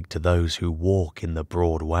becoming like to those who walk in the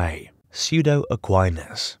broad way." Pseudo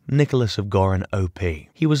Aquinas, Nicholas of Gorin OP.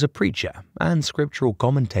 He was a preacher and scriptural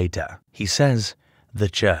commentator. He says, "The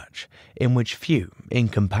church, in which few, in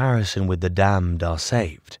comparison with the damned, are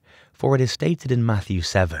saved, for it is stated in Matthew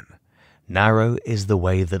 7, 'Narrow is the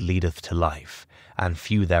way that leadeth to life, and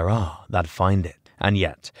few there are that find it. And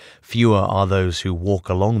yet, fewer are those who walk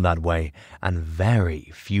along that way, and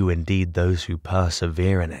very few indeed those who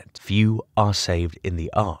persevere in it. Few are saved in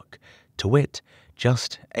the ark, to wit,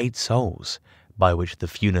 just 8 souls, by which the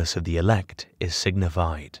fewness of the elect is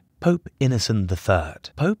signified." Pope Innocent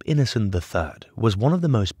III. Pope Innocent III was one of the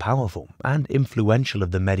most powerful and influential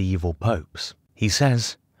of the medieval popes. He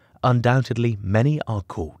says, "Undoubtedly many are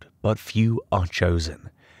called, but few are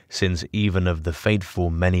chosen, since even of the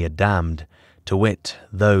faithful many are damned, to wit,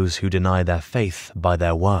 those who deny their faith by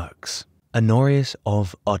their works." Honorius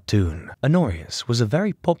of Autun. Honorius was a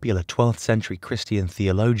very popular 12th century Christian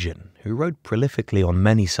theologian who wrote prolifically on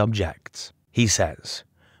many subjects. He says,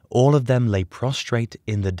 "All of them lay prostrate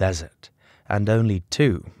in the desert, and only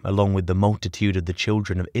 2, along with the multitude of the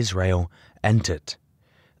children of Israel, entered.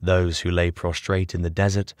 Those who lay prostrate in the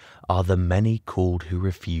desert are the many called who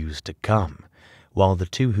refused to come, while the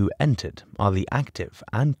 2 who entered are the active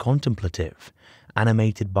and contemplative,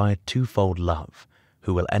 animated by a twofold love,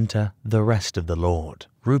 who will enter the rest of the Lord."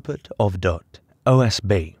 Rupert of Dort,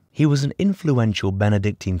 OSB. He was an influential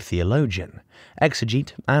Benedictine theologian,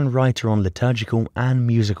 exegete, and writer on liturgical and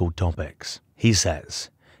musical topics. He says,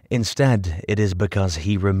 "Instead, it is because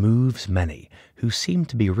he removes many who seem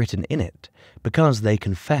to be written in it, because they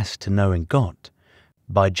confess to knowing God,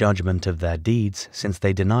 by judgment of their deeds, since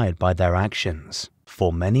they deny it by their actions.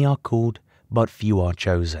 For many are called, but few are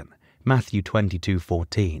chosen," Matthew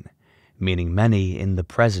 22:14, meaning many in the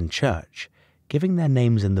present church, giving their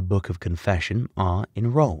names in the book of confession, are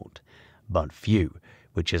enrolled, but few,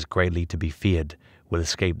 which is greatly to be feared, will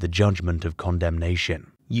escape the judgment of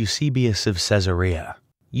condemnation. Eusebius of Caesarea.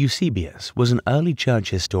 Eusebius was an early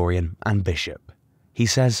church historian and bishop. He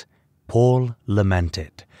says, "Paul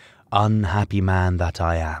lamented, 'Unhappy man that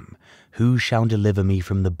I am, who shall deliver me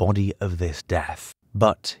from the body of this death?'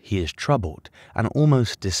 But he is troubled and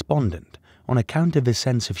almost despondent on account of his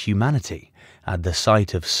sense of humanity at the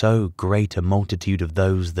sight of so great a multitude of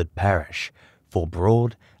those that perish, for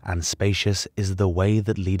broad and spacious is the way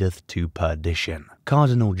that leadeth to perdition."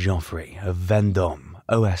 Cardinal Geoffrey of Vendôme,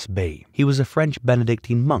 OSB. He was a French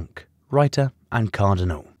Benedictine monk, writer, and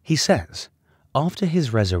cardinal. He says, "After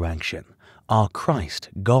his resurrection, our Christ,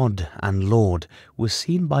 God and Lord, was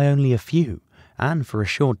seen by only a few, and for a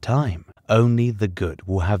short time. Only the good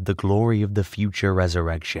will have the glory of the future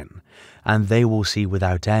resurrection, and they will see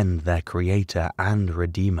without end their Creator and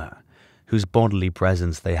Redeemer, whose bodily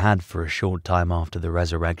presence they had for a short time after the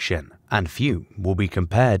resurrection. And few will be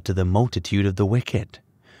compared to the multitude of the wicked.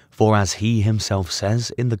 For as he himself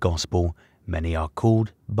says in the Gospel, 'Many are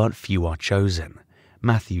called, but few are chosen,'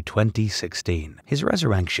 Matthew 20:16. His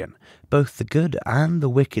resurrection, both the good and the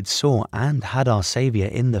wicked saw and had our Saviour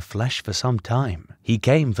in the flesh for some time. He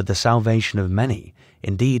came for the salvation of many,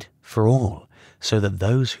 indeed for all, so that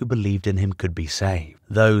those who believed in him could be saved.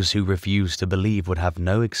 Those who refused to believe would have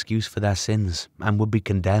no excuse for their sins and would be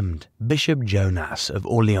condemned. Bishop Jonas of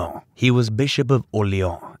Orleans. He was Bishop of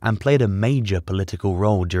Orleans and played a major political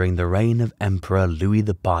role during the reign of Emperor Louis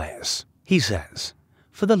the Pious. He says,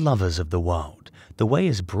 "For the lovers of the world, the way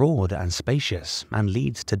is broad and spacious and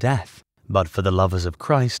leads to death. But for the lovers of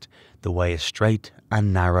Christ, the way is straight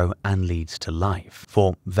and narrow and leads to life."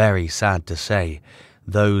 For, very sad to say,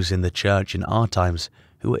 those in the church in our times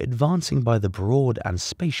who are advancing by the broad and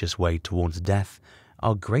spacious way towards death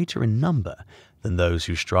are greater in number than those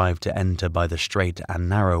who strive to enter by the straight and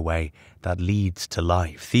narrow way that leads to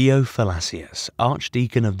life. Theophilus,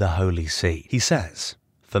 Archdeacon of the Holy See, he says,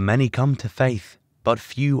 "For many come to faith, but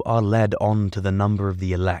few are led on to the number of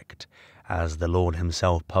the elect, as the Lord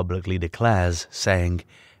himself publicly declares, saying,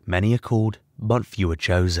 'Many are called, but few are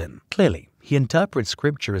chosen.'" Clearly, he interprets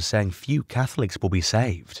scripture as saying few Catholics will be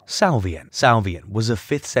saved. Salvian was a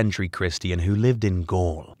 5th century Christian who lived in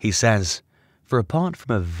Gaul. He says, "For apart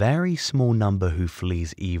from a very small number who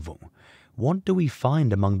flees evil, what do we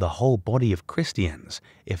find among the whole body of Christians,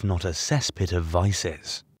 if not a cesspit of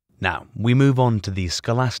vices?" Now, we move on to the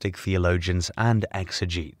Scholastic Theologians and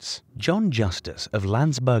Exegetes. John Justus of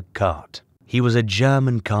Landsberg-Kart. He was a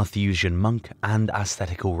German Carthusian monk and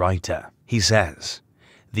ascetical writer. He says,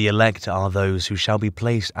 "The elect are those who shall be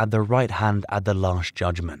placed at the right hand at the last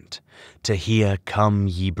judgment. To hear, come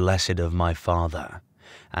ye blessed of my Father."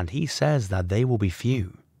 And he says that they will be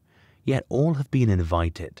few. Yet all have been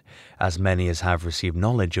invited, as many as have received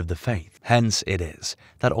knowledge of the faith. Hence it is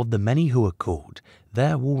that of the many who are called,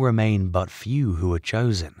 there will remain but few who are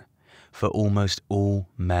chosen. For almost all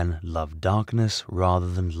men love darkness rather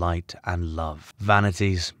than light, and love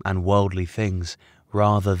vanities and worldly things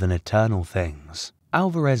rather than eternal things.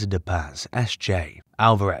 Alvarez de Paz, S.J.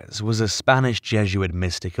 Alvarez was a Spanish Jesuit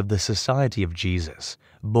mystic of the Society of Jesus,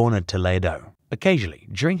 born at Toledo. Occasionally,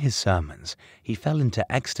 during his sermons, he fell into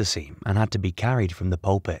ecstasy and had to be carried from the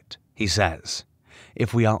pulpit. He says,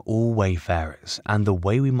 "If we are all wayfarers, and the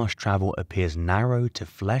way we must travel appears narrow to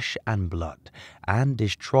flesh and blood, and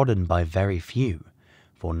is trodden by very few,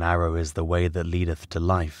 for narrow is the way that leadeth to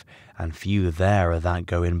life, and few there are that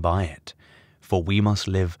go in by it. For we must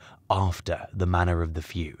live after the manner of the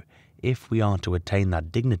few, if we are to attain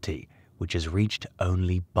that dignity which is reached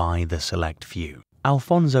only by the select few."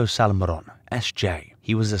 Alfonso Salmeron, S.J.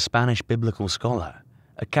 He was a Spanish biblical scholar,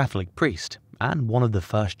 a Catholic priest, and one of the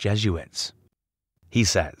first Jesuits. He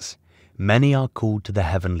says, "Many are called to the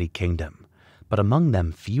heavenly kingdom, but among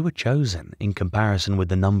them few are chosen in comparison with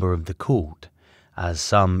the number of the called, as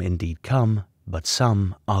some indeed come, but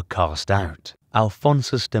some are cast out."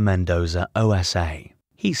 Alphonsus de Mendoza, O.S.A.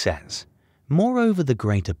 He says, "Moreover the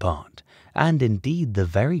greater part, and indeed the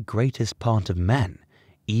very greatest part of men,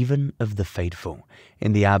 even of the faithful,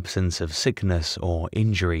 in the absence of sickness or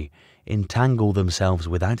injury, entangle themselves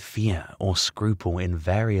without fear or scruple in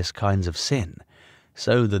various kinds of sin,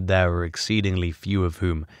 so that there are exceedingly few of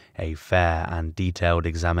whom a fair and detailed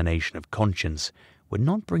examination of conscience would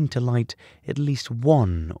not bring to light at least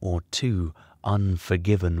one or two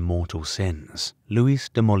unforgiven mortal sins." Luis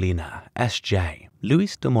de Molina, S.J.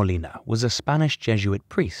 Luis de Molina was a Spanish Jesuit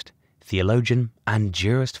priest, theologian, and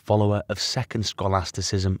jurist follower of second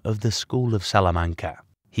scholasticism of the school of Salamanca.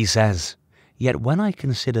 He says, "Yet when I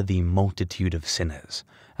consider the multitude of sinners,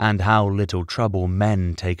 and how little trouble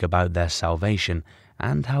men take about their salvation,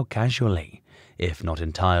 and how casually, if not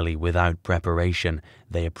entirely without preparation,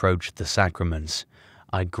 they approach the sacraments,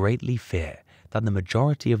 I greatly fear that the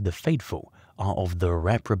majority of the faithful are of the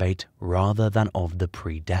reprobate rather than of the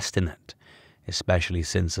predestinate, especially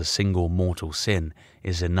since a single mortal sin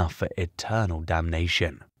is enough for eternal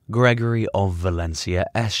damnation." Gregory of Valencia,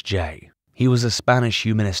 S.J. He was a Spanish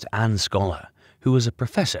humanist and scholar who was a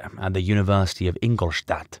professor at the University of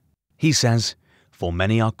Ingolstadt. He says, "For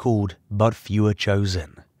many are called, but few are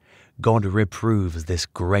chosen. God reproves this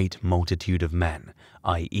great multitude of men,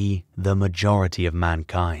 i.e. the majority of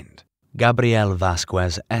mankind." Gabriel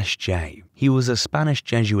Vasquez, S.J. He was a Spanish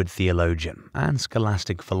Jesuit theologian and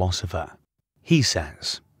scholastic philosopher. He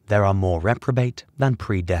says, "There are more reprobate than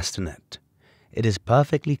predestinate. It is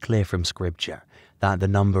perfectly clear from Scripture that the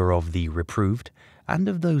number of the reproved and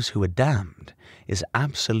of those who are damned is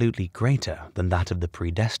absolutely greater than that of the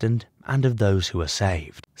predestined and of those who are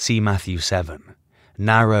saved. See Matthew 7.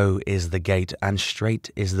 Narrow is the gate and strait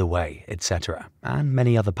is the way, etc., and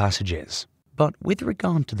many other passages. But with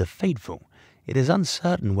regard to the faithful, it is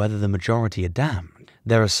uncertain whether the majority are damned.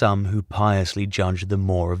 There are some who piously judge the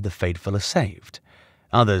more of the faithful are saved.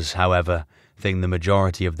 Others, however, think the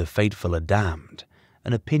majority of the faithful are damned,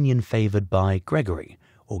 an opinion favored by Gregory,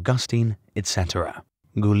 Augustine, etc.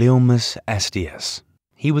 Gulielmus Estius.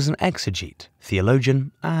 He was an exegete,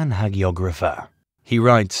 theologian, and hagiographer. He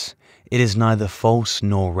writes, "It is neither false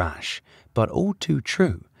nor rash, but all too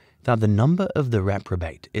true, that the number of the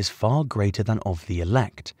reprobate is far greater than of the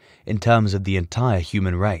elect, in terms of the entire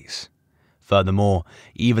human race. Furthermore,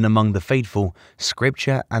 even among the faithful,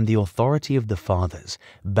 Scripture and the authority of the Fathers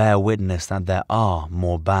bear witness that there are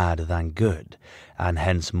more bad than good, and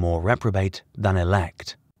hence more reprobate than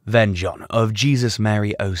elect." Then John of Jesus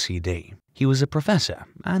Mary OCD. He was a professor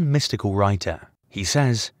and mystical writer. He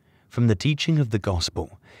says, "From the teaching of the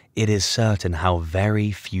gospel, it is certain how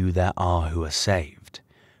very few there are who are saved.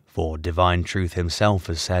 For divine truth himself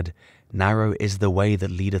has said, 'Narrow is the way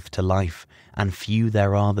that leadeth to life, and few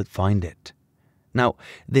there are that find it.'" Now,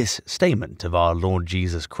 this statement of our Lord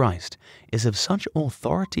Jesus Christ is of such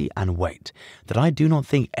authority and weight that I do not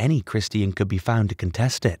think any Christian could be found to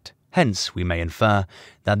contest it. Hence, we may infer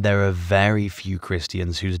that there are very few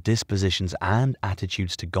Christians whose dispositions and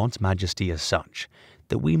attitudes to God's majesty are such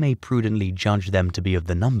that we may prudently judge them to be of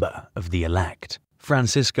the number of the elect.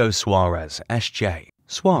 Francisco Suarez, S.J.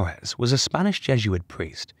 Suarez was a Spanish Jesuit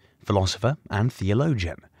priest, philosopher, and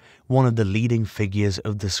theologian, one of the leading figures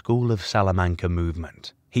of the School of Salamanca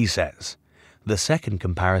movement. He says, "The second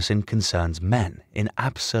comparison concerns men in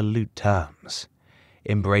absolute terms,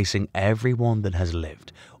 embracing everyone that has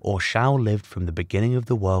lived or shall live from the beginning of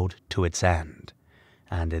the world to its end.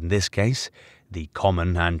 And in this case, the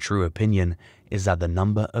common and true opinion is that the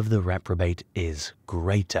number of the reprobate is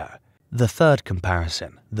greater." The third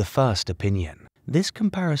comparison, the first opinion. This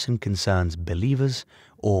comparison concerns believers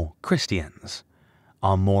or Christians.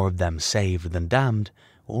 Are more of them saved than damned,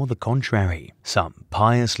 or the contrary? Some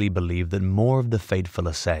piously believe that more of the faithful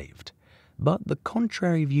are saved, but the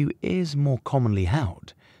contrary view is more commonly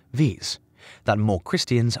held, viz., that more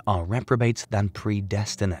Christians are reprobates than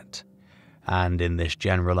predestinate. And in this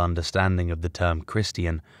general understanding of the term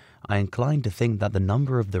Christian, I incline to think that the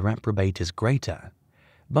number of the reprobate is greater.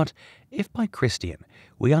 But if by Christian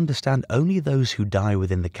we understand only those who die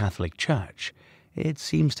within the Catholic Church, it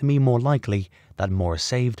seems to me more likely that more are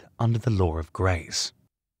saved under the law of grace.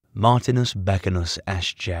 Martinus Beccanus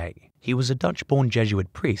S.J. He was a Dutch-born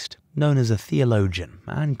Jesuit priest known as a theologian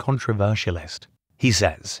and controversialist. He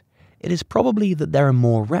says, "It is probably that there are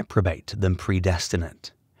more reprobate than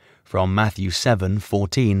predestinate. From Matthew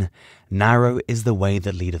 7:14, 'Narrow is the way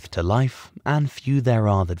that leadeth to life, and few there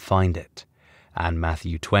are that find it.' And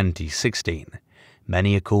Matthew 20:16,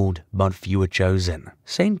 'Many are called, but few are chosen.'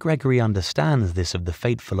 St. Gregory understands this of the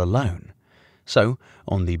faithful alone. So,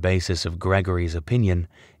 on the basis of Gregory's opinion,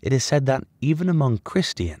 it is said that even among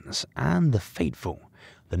Christians and the faithful,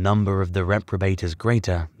 the number of the reprobate is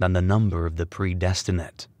greater than the number of the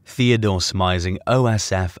predestinate." Theodore Smeising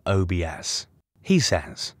OSF OBS. He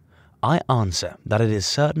says, "I answer that it is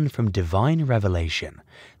certain from divine revelation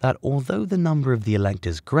that although the number of the elect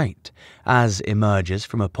is great, as emerges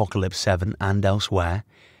from Apocalypse 7 and elsewhere,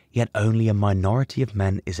 yet only a minority of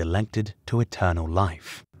men is elected to eternal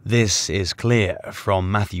life. This is clear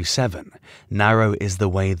from Matthew 7, 'Narrow is the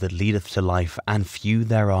way that leadeth to life, and few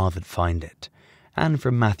there are that find it,' and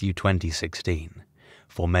from Matthew 20:16,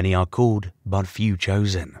 'For many are called, but few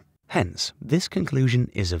chosen.' Hence, this conclusion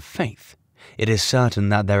is of faith. It is certain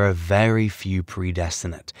that there are very few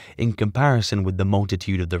predestinate in comparison with the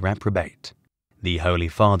multitude of the reprobate. The Holy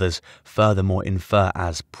Fathers furthermore infer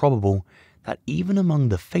as probable that even among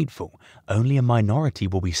the faithful only a minority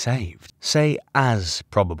will be saved. Say as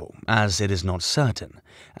probable, as it is not certain,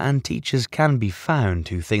 and teachers can be found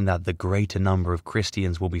who think that the greater number of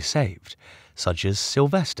Christians will be saved, such as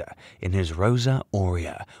Sylvester in his Rosa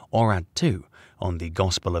Aurea, or at 2, on the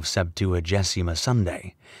Gospel of Septuagesima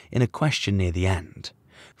Sunday, in a question near the end.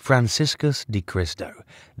 Franciscus de Cristo,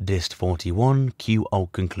 Dist 41, Q.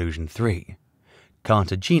 Alt Conclusion 3.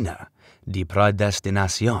 Cartagena, de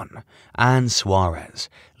Predestinacion, and Suarez,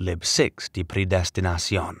 Lib 6 de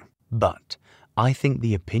Predestinacion. But I think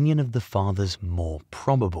the opinion of the Fathers more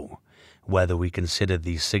probable, whether we consider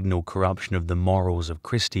the signal corruption of the morals of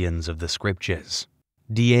Christians of the Scriptures.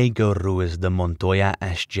 Diego Ruiz de Montoya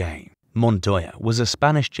S.J. Montoya was a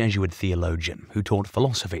Spanish Jesuit theologian who taught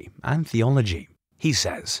philosophy and theology. He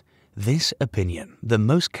says, "This opinion that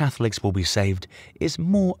most Catholics will be saved is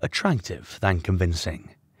more attractive than convincing.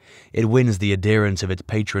 It wins the adherence of its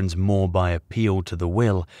patrons more by appeal to the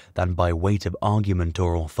will than by weight of argument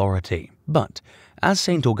or authority. But, as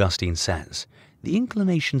St. Augustine says, the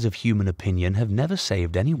inclinations of human opinion have never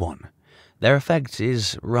saved anyone. Their effect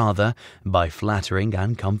is, rather, by flattering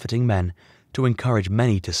and comforting men, to encourage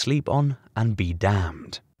many to sleep on and be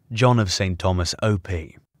damned." John of St. Thomas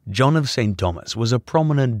O.P. John of St. Thomas was a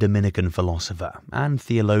prominent Dominican philosopher and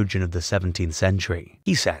theologian of the 17th century.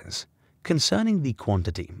 He says, concerning the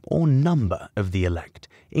quantity or number of the elect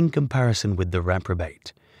in comparison with the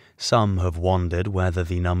reprobate, some have wondered whether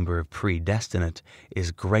the number of predestinate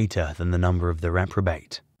is greater than the number of the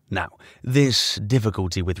reprobate. Now, this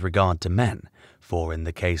difficulty with regard to men, for in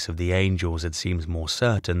the case of the angels it seems more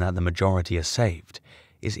certain that the majority are saved,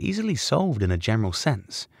 is easily solved in a general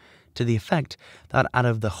sense, to the effect that out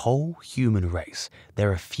of the whole human race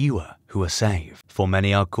there are fewer who are saved, for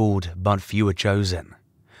many are called, but few are chosen.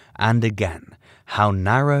 And again, how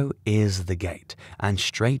narrow is the gate, and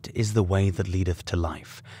strait is the way that leadeth to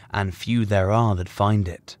life, and few there are that find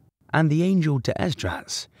it. And the angel to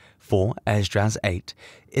Esdras, for Esdras 8,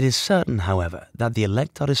 it is certain, however, that the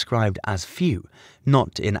elect are described as few,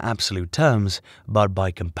 not in absolute terms, but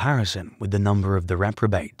by comparison with the number of the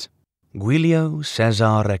reprobate. Giulio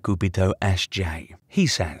Caesar Recupito S.J. He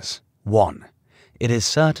says, 1. It is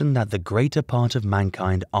certain that the greater part of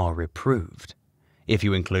mankind are reproved. If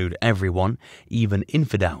you include everyone, even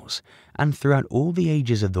infidels, and throughout all the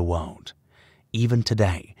ages of the world. Even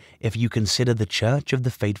today, if you consider the church of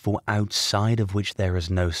the faithful outside of which there is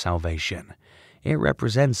no salvation, it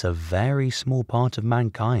represents a very small part of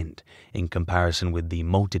mankind in comparison with the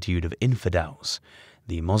multitude of infidels,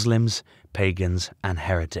 the Muslims, pagans, and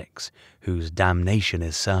heretics, whose damnation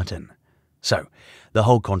is certain. So, the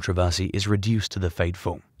whole controversy is reduced to the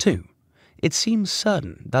faithful. 2. It seems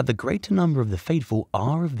certain that the greater number of the faithful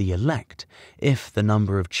are of the elect, if the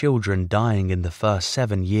number of children dying in the first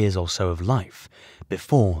 7 years or so of life,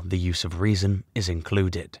 before the use of reason, is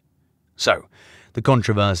included. So, the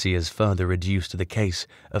controversy is further reduced to the case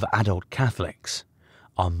of adult Catholics.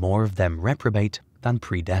 Are more of them reprobate than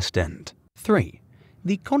predestined? 3.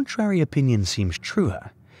 The contrary opinion seems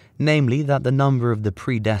truer, namely that the number of the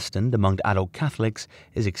predestined among adult Catholics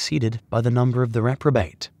is exceeded by the number of the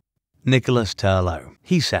reprobate. Nicholas Turlow,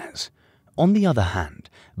 he says, on the other hand,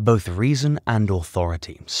 both reason and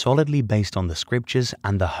authority, solidly based on the Scriptures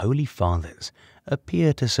and the Holy Fathers,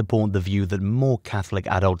 appear to support the view that more Catholic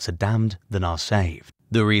adults are damned than are saved.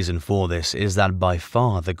 The reason for this is that by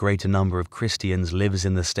far the greater number of Christians lives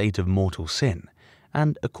in the state of mortal sin,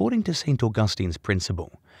 and according to St. Augustine's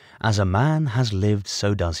principle, as a man has lived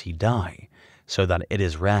so does he die, so that it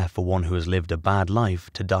is rare for one who has lived a bad life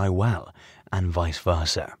to die well, and vice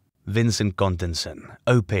versa. Vincent Contenson,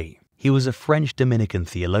 O.P. He was a French Dominican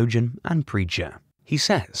theologian and preacher. He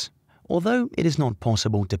says, although it is not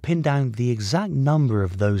possible to pin down the exact number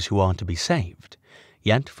of those who are to be saved,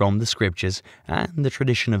 yet from the Scriptures and the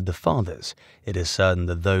tradition of the Fathers, it is certain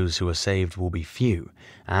that those who are saved will be few,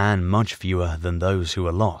 and much fewer than those who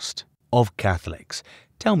are lost. Of Catholics,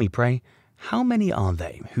 tell me, pray, how many are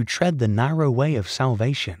they who tread the narrow way of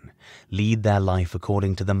salvation, lead their life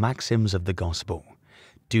according to the maxims of the gospel,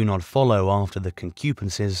 do not follow after the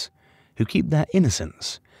concupiscences, who keep their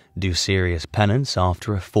innocence, do serious penance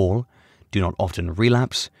after a fall, do not often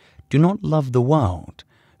relapse, do not love the world,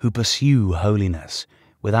 who pursue holiness,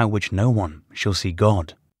 without which no one shall see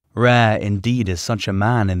God? Rare indeed is such a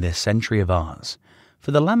man in this century of ours,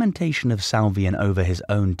 for the lamentation of Salvian over his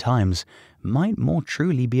own times might more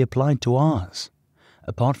truly be applied to ours.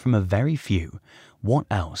 Apart from a very few, what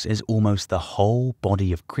else is almost the whole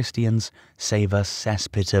body of Christians save a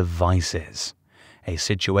cesspit of vices? A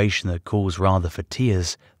situation that calls rather for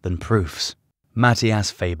tears than proofs.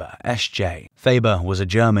 Matthias Faber, S.J. Faber was a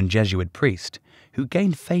German Jesuit priest who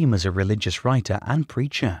gained fame as a religious writer and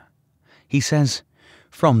preacher. He says,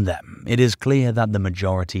 from them it is clear that the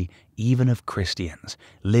majority, even of Christians,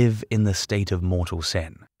 live in the state of mortal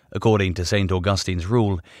sin. According to St. Augustine's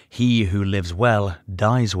rule, he who lives well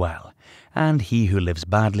dies well, and he who lives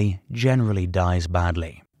badly generally dies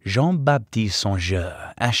badly. Jean-Baptiste Saint-Jeu,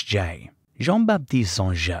 S.J. Jean-Baptiste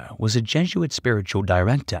Saint-Jeu was a Jesuit spiritual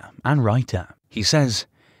director and writer. He says,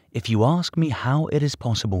 if you ask me how it is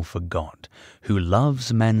possible for God, who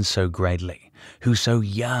loves men so greatly, who so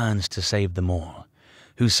yearns to save them all,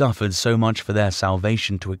 who suffered so much for their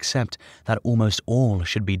salvation to accept that almost all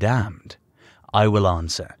should be damned, I will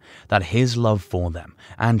answer that his love for them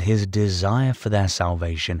and his desire for their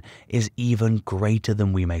salvation is even greater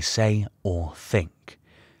than we may say or think.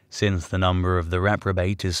 Since the number of the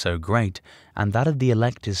reprobate is so great, and that of the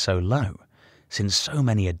elect is so low, since so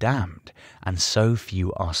many are damned, and so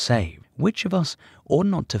few are saved, which of us ought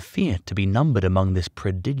not to fear to be numbered among this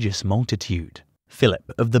prodigious multitude? Philip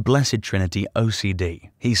of the Blessed Trinity OCD,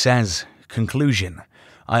 he says, conclusion,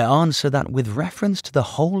 I answer that with reference to the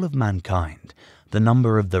whole of mankind, the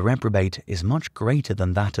number of the reprobate is much greater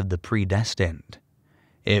than that of the predestined.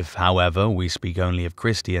 If, however, we speak only of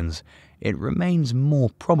Christians, it remains more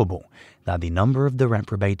probable that the number of the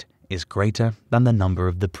reprobate is greater than the number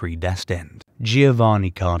of the predestined.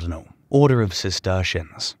 Giovanni Cardinal, Order of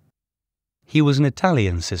Cistercians. He was an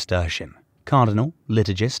Italian Cistercian, cardinal,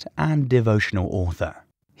 liturgist, and devotional author.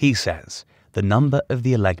 He says, "The number of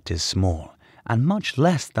the elect is small, and much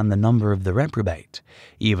less than the number of the reprobate,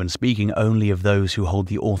 even speaking only of those who hold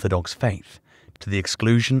the orthodox faith, to the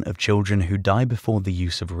exclusion of children who die before the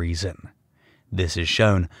use of reason. This is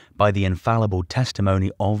shown by the infallible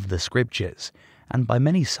testimony of the Scriptures, and by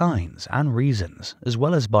many signs and reasons, as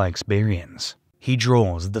well as by experience." He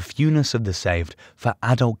draws the fewness of the saved for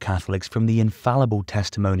adult Catholics from the infallible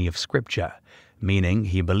testimony of Scripture, meaning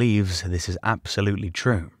he believes this is absolutely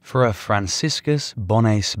true. For a Franciscus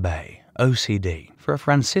Bones Bay, OCD. For a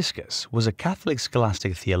Franciscus was a Catholic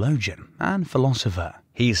scholastic theologian and philosopher.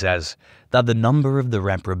 He says that the number of the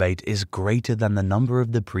reprobate is greater than the number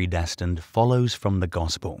of the predestined follows from the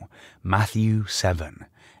Gospel. Matthew 7,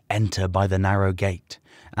 "Enter by the narrow gate,"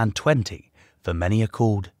 and 20, "For many are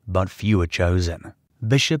called, but few are chosen."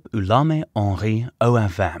 Bishop Ulame Henri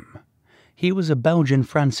OFM. He was a Belgian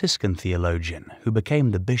Franciscan theologian who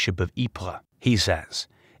became the Bishop of Ypres. He says,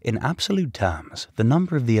 "In absolute terms, the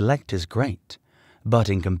number of the elect is great, but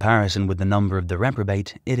in comparison with the number of the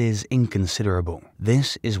reprobate, it is inconsiderable.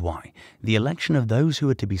 This is why the election of those who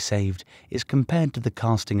are to be saved is compared to the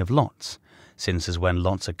casting of lots, since as when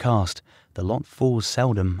lots are cast, the lot falls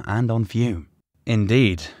seldom and on few."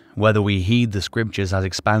 Indeed, whether we heed the Scriptures as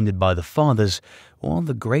expounded by the Fathers, or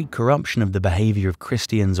the great corruption of the behavior of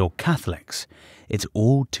Christians or Catholics, it's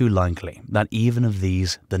all too likely that even of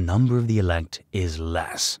these, the number of the elect is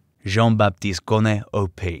less. Jean-Baptiste Gonnet,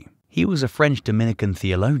 O.P. He was a French Dominican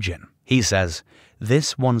theologian. He says,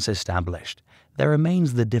 "This once established, there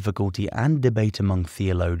remains the difficulty and debate among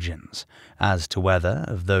theologians as to whether,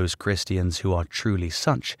 of those Christians who are truly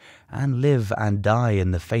such, and live and die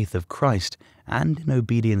in the faith of Christ and in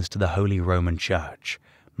obedience to the Holy Roman Church,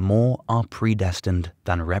 more are predestined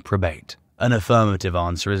than reprobate." An affirmative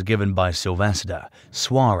answer is given by Sylvester,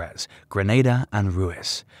 Suarez, Grenada, and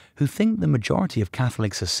Ruiz, who think the majority of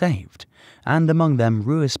Catholics are saved, and among them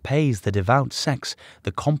Ruiz pays the devout sex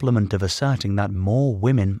the compliment of asserting that more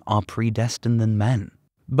women are predestined than men.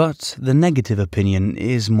 But the negative opinion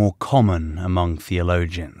is more common among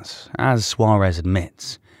theologians, as Suarez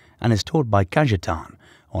admits, and is taught by Cajetan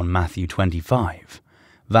on Matthew 25,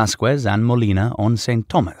 Vasquez and Molina on St.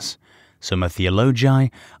 Thomas, Summa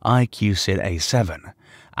Theologiae IQ Cid A7,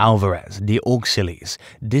 Alvarez de Auxiliis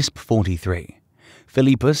Disp 43,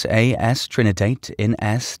 Philippus A. S. Trinitate in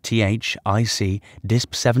S. Th. IC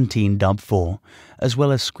Disp 17 Dub 4, as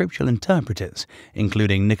well as scriptural interpreters,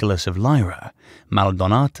 including Nicholas of Lyra,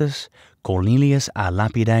 Maldonatus, Cornelius a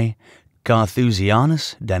Lapide,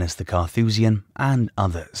 Carthusianus, Dennis the Carthusian, and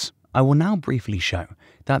others. I will now briefly show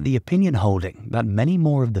that the opinion holding that many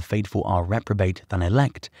more of the faithful are reprobate than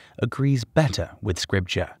elect agrees better with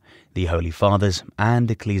Scripture, the Holy Fathers, and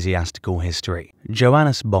ecclesiastical history.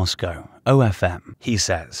 Joannes Bosco, OFM, he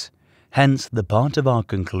says, "Hence the part of our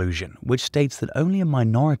conclusion which states that only a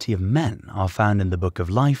minority of men are found in the Book of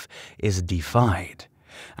Life is defied."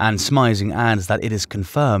 And Smising adds that it is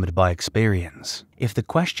confirmed by experience. If the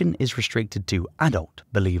question is restricted to adult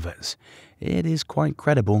believers, it is quite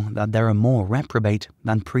credible that there are more reprobate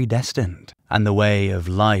than predestined. And the way of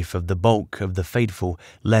life of the bulk of the faithful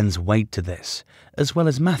lends weight to this, as well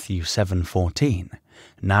as Matthew 7:14.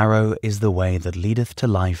 "Narrow is the way that leadeth to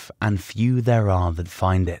life, and few there are that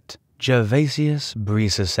find it." Gervasius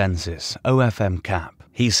Brisacensis, OFM Cap,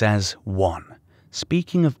 he says, 1.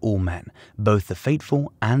 Speaking of all men, both the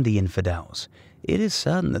faithful and the infidels, it is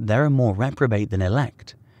certain that there are more reprobate than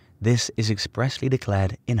elect. This is expressly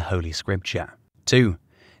declared in Holy Scripture. 2.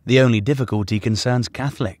 The only difficulty concerns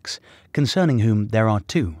Catholics, concerning whom there are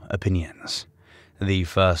two opinions. The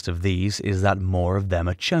first of these is that more of them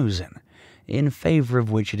are chosen, in favor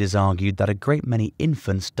of which it is argued that a great many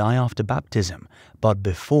infants die after baptism, but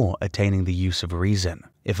before attaining the use of reason.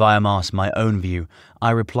 If I am asked my own view,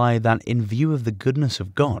 I reply that in view of the goodness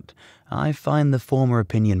of God, I find the former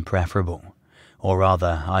opinion preferable. Or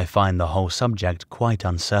rather, I find the whole subject quite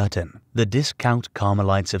uncertain. The Discount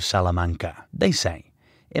Carmelites of Salamanca, they say,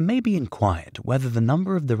 it may be inquired whether the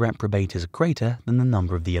number of the reprobate is greater than the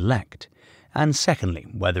number of the elect, and secondly,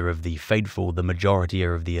 whether of the faithful the majority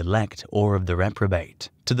are of the elect or of the reprobate.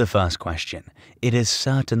 To the first question, it is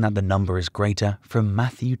certain that the number is greater from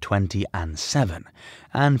Matthew 20 and 7,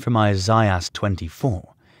 and from Isaiah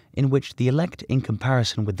 24, in which the elect in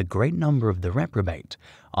comparison with the great number of the reprobate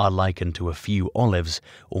are likened to a few olives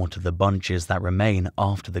or to the bunches that remain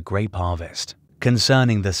after the grape harvest.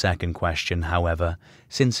 Concerning the second question, however,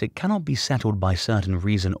 since it cannot be settled by certain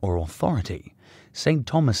reason or authority, St.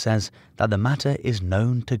 Thomas says that the matter is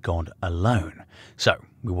known to God alone, so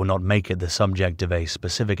we will not make it the subject of a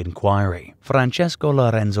specific inquiry. Francesco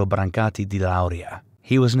Lorenzo Brancati di Lauria,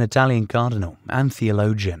 he was an Italian cardinal and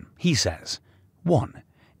theologian. He says, 1.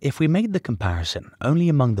 If we make the comparison only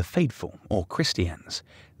among the faithful or Christians,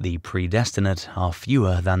 the predestinate are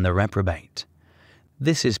fewer than the reprobate.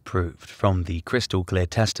 This is proved from the crystal clear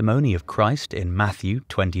testimony of Christ in Matthew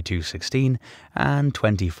 22:16 and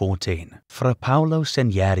 20:14. Fra Paolo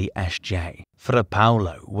Segneri S.J. Fra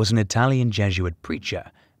Paolo was an Italian Jesuit preacher,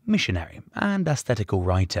 missionary, and ascetical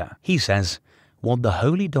writer. He says, "What the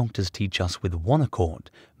holy doctors teach us with one accord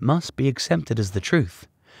must be accepted as the truth.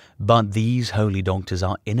 But these holy doctors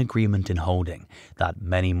are in agreement in holding that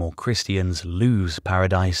many more Christians lose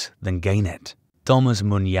paradise than gain it." Thomas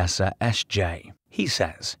Munyesa S.J. He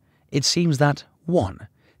says, "It seems that 1.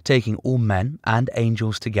 Taking all men and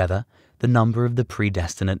angels together, the number of the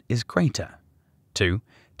predestinate is greater. 2.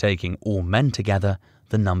 Taking all men together,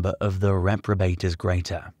 the number of the reprobate is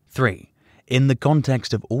greater. 3. In the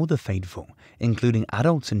context of all the faithful, including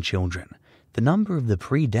adults and children, the number of the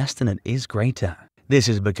predestinate is greater. This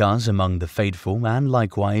is because among the faithful, and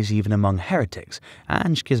likewise even among heretics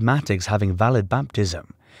and schismatics having valid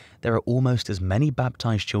baptism, there are almost as many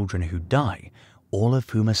baptized children who die, all of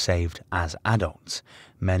whom are saved as adults,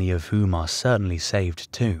 many of whom are certainly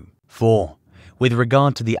saved too. 4. With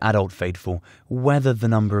regard to the adult faithful, whether the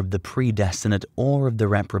number of the predestinate or of the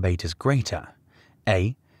reprobate is greater,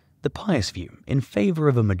 A. The pious view in favor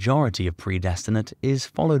of a majority of predestinate is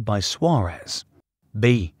followed by Suarez.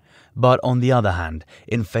 B. But on the other hand,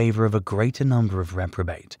 in favor of a greater number of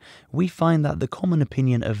reprobate, we find that the common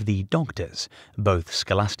opinion of the doctors, both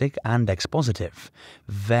scholastic and expositive,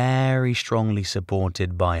 very strongly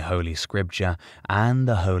supported by Holy Scripture and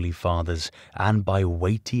the Holy Fathers, and by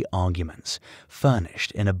weighty arguments,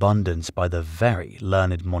 furnished in abundance by the very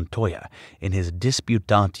learned Montoya in his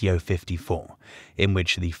Disputatio 54, in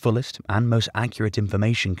which the fullest and most accurate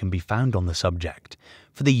information can be found on the subject,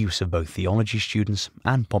 for the use of both theology students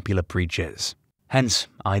and popular preachers. Hence,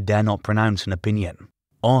 I dare not pronounce an opinion.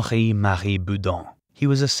 Henri-Marie Boudon. He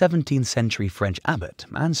was a 17th century French abbot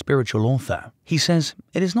and spiritual author. He says,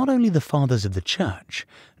 "It is not only the fathers of the church,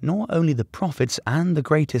 nor only the prophets and the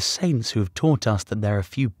greatest saints who have taught us that there are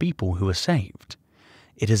few people who are saved.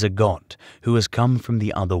 It is a God who has come from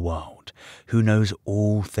the other world, who knows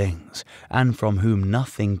all things, and from whom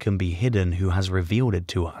nothing can be hidden, who has revealed it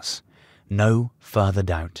to us. No further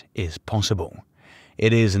doubt is possible.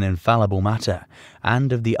 It is an infallible matter,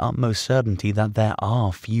 and of the utmost certainty that there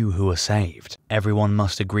are few who are saved. Everyone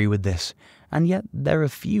must agree with this, and yet there are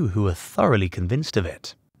few who are thoroughly convinced of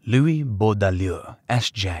it." Louis Baudelaire,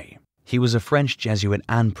 S.J. He was a French Jesuit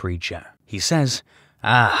and preacher. He says,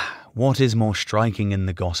 what is more striking in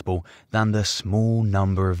the gospel than the small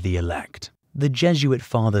number of the elect? The Jesuit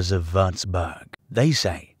fathers of Würzburg, they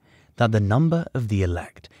say that the number of the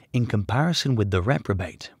elect in comparison with the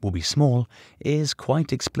reprobate will be small, is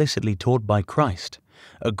quite explicitly taught by Christ,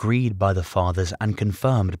 agreed by the fathers and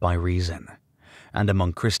confirmed by reason. And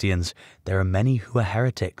among Christians there are many who are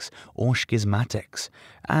heretics or schismatics,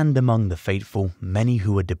 and among the faithful many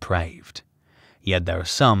who are depraved. Yet there are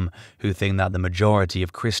some who think that the majority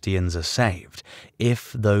of Christians are saved,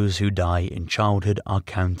 if those who die in childhood are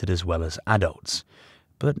counted as well as adults.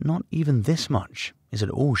 But not even this much is at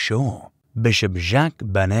all sure. Bishop Jacques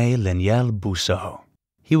Benet Leniel Bousseau.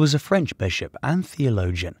 He was a French bishop and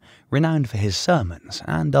theologian, renowned for his sermons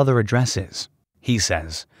and other addresses. He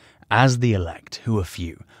says, "As the elect, who are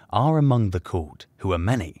few, are among the called, who are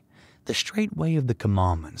many, the straight way of the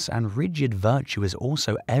commandments and rigid virtue is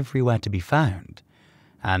also everywhere to be found.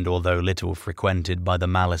 And although little frequented by the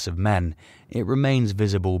malice of men, it remains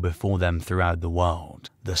visible before them throughout the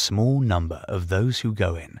world, the small number of those who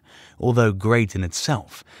go in, although great in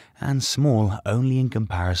itself, and small only in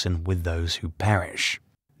comparison with those who perish."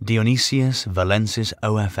 Dionysius Valensis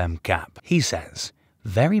OFM Cap. He says,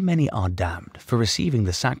 "Very many are damned for receiving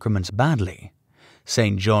the sacraments badly."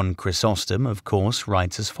 St. John Chrysostom, of course,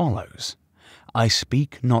 writes as follows, "I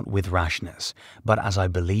speak not with rashness, but as I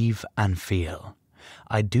believe and feel.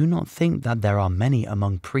 I do not think that there are many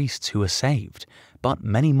among priests who are saved, but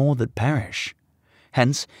many more that perish."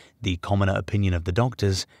 Hence, the commoner opinion of the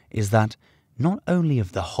doctors is that not only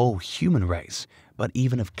of the whole human race, but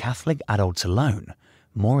even of Catholic adults alone,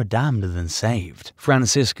 more are damned than saved.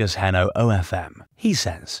 Franciscus Heno OFM. He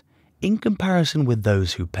says, "In comparison with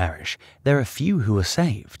those who perish, there are few who are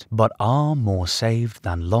saved, but are more saved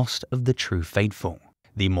than lost of the true faithful.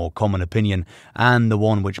 The more common opinion, and the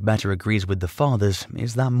one which better agrees with the Fathers,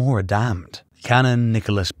 is that more are damned. Canon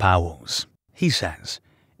Nicholas Powell's. He says,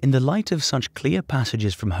 "In the light of such clear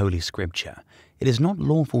passages from Holy Scripture, it is not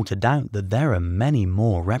lawful to doubt that there are many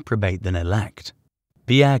more reprobate than elect."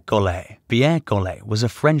 Pierre Collet. Pierre Collet was a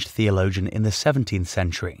French theologian in the 17th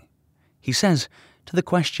century. He says, to the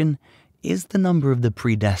question, "Is the number of the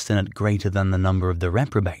predestinate greater than the number of the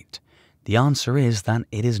reprobate?" the answer is that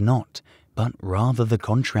it is not, but rather the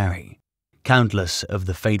contrary. Countless of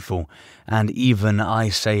the faithful, and even, I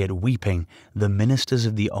say it weeping, the ministers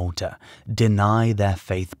of the altar, deny their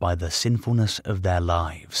faith by the sinfulness of their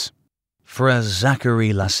lives. Frère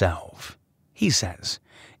Zachary Lasselve. He says,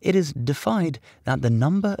 "It is defied that the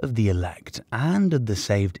number of the elect and of the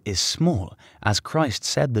saved is small, as Christ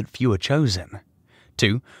said that few are chosen.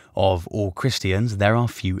 2. Of all Christians there are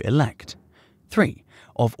few elect. 3.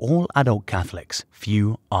 Of all adult Catholics,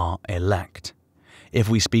 few are elect. If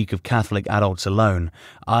we speak of Catholic adults alone,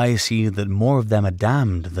 I see that more of them are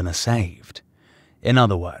damned than are saved. In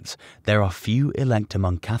other words, there are few elect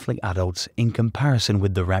among Catholic adults in comparison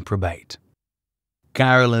with the reprobate."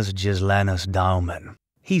 Carolus Gislenus Daumann.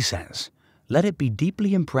 He says, "Let it be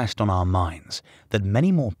deeply impressed on our minds that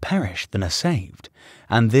many more perish than are saved,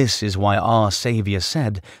 and this is why our Saviour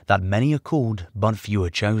said that many are called but few are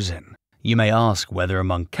chosen." You may ask whether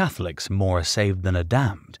among Catholics more are saved than are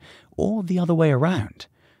damned, or the other way around.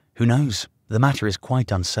 Who knows? The matter is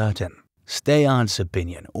quite uncertain. Steyard's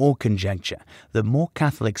opinion or conjecture that more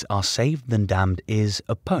Catholics are saved than damned is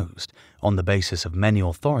opposed, on the basis of many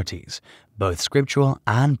authorities, both scriptural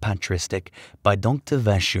and patristic, by Dr.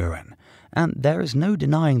 Verschuren, and there is no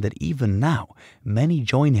denying that even now many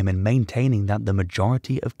join him in maintaining that the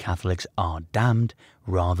majority of Catholics are damned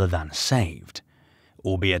rather than saved.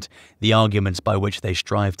 Albeit the arguments by which they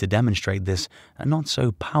strive to demonstrate this are not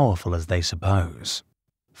so powerful as they suppose.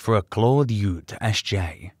 For Claude Huot,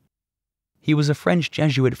 S.J. He was a French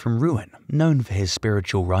Jesuit from Rouen, known for his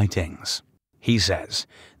spiritual writings. He says,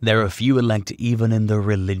 "There are few elect even in the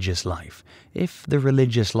religious life, if the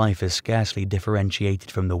religious life is scarcely differentiated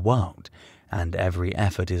from the world, and every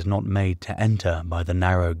effort is not made to enter by the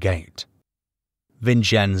narrow gate."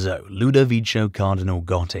 Vincenzo Ludovico Cardinal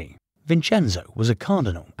Gotti. Vincenzo was a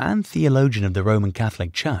cardinal and theologian of the Roman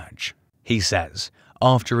Catholic Church. He says,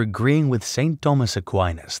 after agreeing with St. Thomas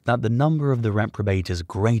Aquinas that the number of the reprobate is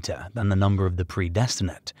greater than the number of the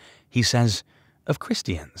predestinate, he says, "Of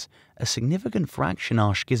Christians, a significant fraction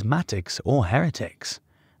are schismatics or heretics,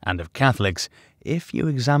 and of Catholics, if you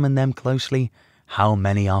examine them closely, how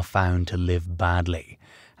many are found to live badly,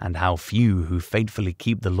 and how few who faithfully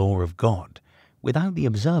keep the law of God, without the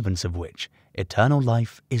observance of which eternal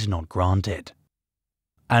life is not granted."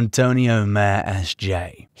 Antonio Mayer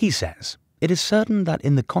S.J. He says, "It is certain that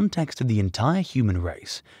in the context of the entire human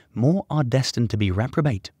race, more are destined to be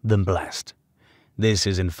reprobate than blessed. This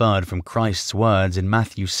is inferred from Christ's words in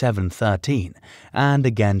Matthew 7:13 and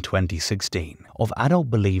again 20:16. Of adult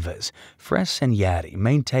believers, Frère Senieri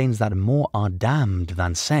maintains that more are damned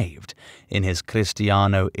than saved in his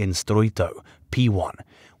Cristiano Instruito, P1,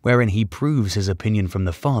 wherein he proves his opinion from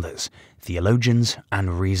the Fathers, theologians,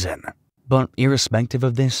 and reason. But irrespective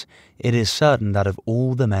of this, it is certain that of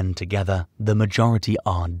all the men together, the majority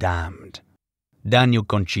are damned." Daniel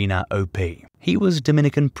Conchina, O.P. He was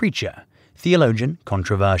Dominican preacher, theologian,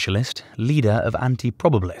 controversialist, leader of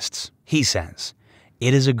anti-probabilists. He says,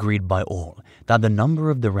 "It is agreed by all that the number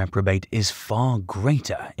of the reprobate is far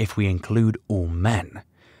greater if we include all men,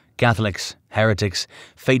 Catholics, heretics,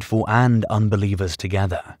 faithful and unbelievers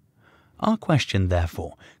together. Our question,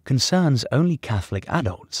 therefore, concerns only Catholic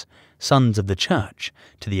adults, sons of the Church,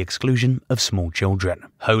 to the exclusion of small children.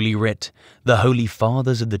 Holy Writ, the Holy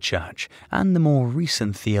Fathers of the Church, and the more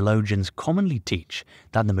recent theologians commonly teach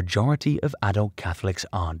that the majority of adult Catholics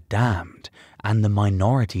are damned and the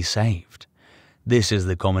minority saved. This is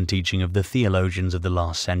the common teaching of the theologians of the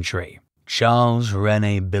last century." Charles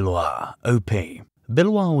René Billois, O.P.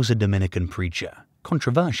 Billois was a Dominican preacher,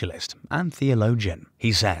 controversialist, and theologian.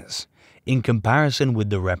 He says, "In comparison with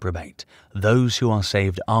the reprobate, those who are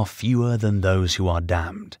saved are fewer than those who are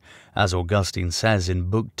damned, as Augustine says in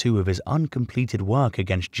Book 2 of his uncompleted work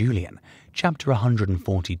against Julian, chapter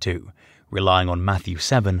 142, relying on Matthew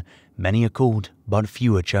 7, many are called, but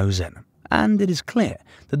few are chosen. And it is clear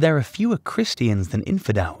that there are fewer Christians than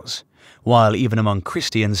infidels, while even among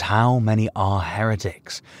Christians how many are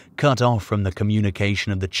heretics, cut off from the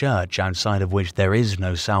communication of the Church outside of which there is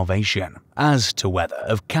no salvation. As to whether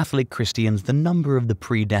of Catholic Christians the number of the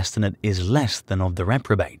predestinate is less than of the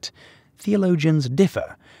reprobate, theologians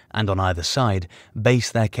differ, and on either side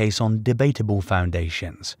base their case on debatable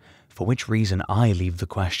foundations. for which reason I leave the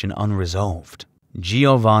question unresolved.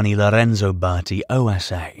 Giovanni Lorenzo Berti,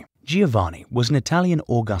 OSA. Giovanni was an Italian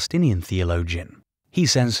Augustinian theologian. He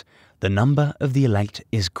says, "The number of the elect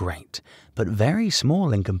is great, but very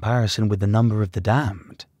small in comparison with the number of the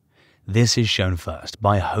damned." This is shown first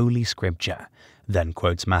by Holy Scripture, then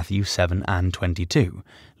quotes Matthew 7 and 22,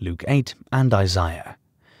 Luke 8 and Isaiah.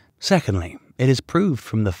 Secondly, it is proved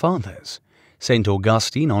from the Fathers, St.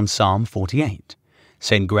 Augustine on Psalm 48,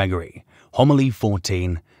 St. Gregory, Homily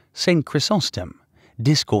 14, St. Chrysostom,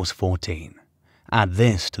 Discourse 14. Add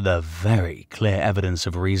this to the very clear evidence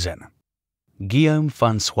of reason. Guillaume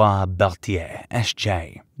François Berthier,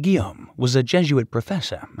 S.J. Guillaume was a Jesuit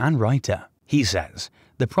professor and writer. He says,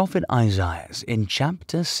 the prophet Isaiah in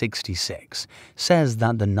chapter 66 says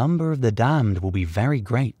that the number of the damned will be very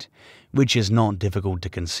great, which is not difficult to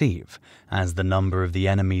conceive, as the number of the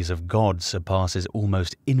enemies of God surpasses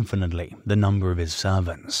almost infinitely the number of his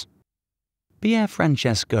servants. Pier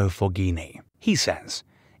Francesco Forghini, he says,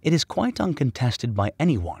 it is quite uncontested by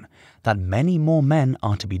anyone that many more men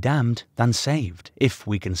are to be damned than saved, if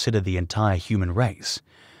we consider the entire human race.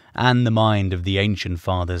 And the mind of the ancient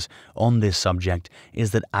fathers on this subject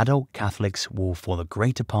is that adult Catholics will for the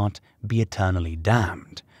greater part be eternally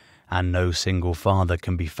damned, and no single father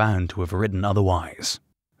can be found to have written otherwise.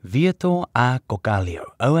 Viator A. Cocalio,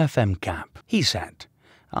 OFM Cap, he said,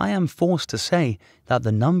 I am forced to say that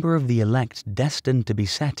the number of the elect destined to be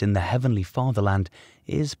set in the heavenly fatherland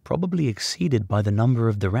is probably exceeded by the number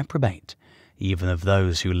of the reprobate, even of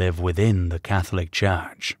those who live within the Catholic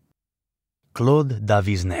Church. Claude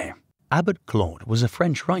Davisne. Abbot Claude was a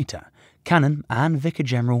French writer, canon and vicar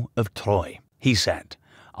general of Troyes. He said,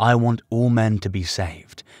 I want all men to be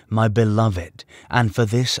saved, my beloved, and for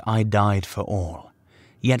this I died for all.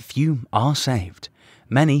 Yet few are saved.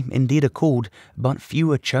 Many indeed are called, but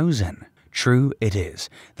few are chosen. True it is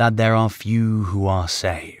that there are few who are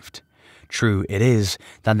saved. True it is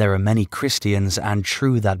that there are many Christians, and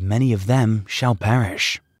true that many of them shall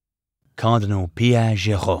perish. Cardinal Pierre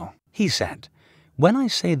Giraud, he said, when I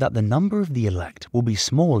say that the number of the elect will be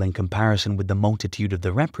small in comparison with the multitude of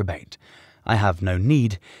the reprobate, I have no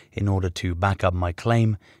need, in order to back up my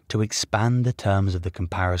claim, to expand the terms of the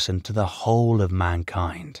comparison to the whole of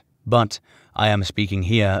mankind. But I am speaking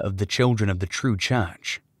here of the children of the true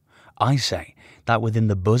Church. I say that within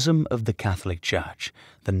the bosom of the Catholic Church,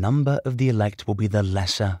 the number of the elect will be the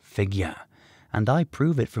lesser figure, and I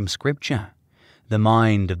prove it from Scripture, the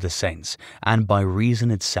mind of the saints, and by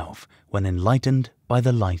reason itself, when enlightened by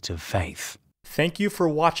the light of faith. Thank you for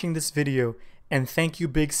watching this video, and thank you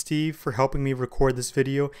Big Steve for helping me record this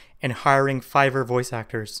video and hiring Fiverr voice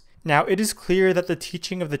actors. Now, it is clear that the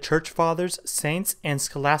teaching of the Church Fathers, saints, and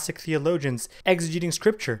scholastic theologians exegeting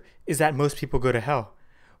Scripture is that most people go to hell.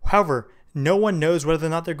 However, no one knows whether or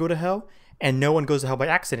not they go to hell, and no one goes to hell by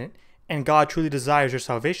accident, and God truly desires your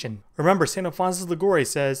salvation. Remember, St. Alphonsus Liguori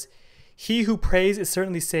says, He who prays is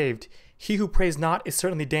certainly saved. He who prays not is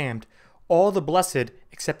certainly damned. All the blessed,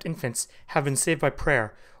 except infants, have been saved by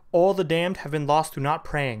prayer. All the damned have been lost through not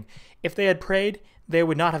praying. If they had prayed, they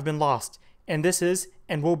would not have been lost. And this is,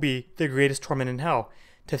 and will be, the greatest torment in hell.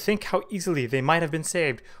 To think how easily they might have been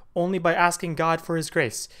saved only by asking God for His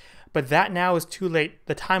grace. But that now is too late.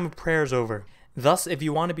 The time of prayer is over. Thus, if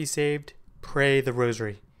you want to be saved, pray the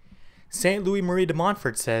Rosary. St. Louis Marie de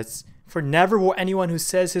Montfort says, For never will anyone who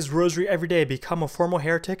says his Rosary every day become a formal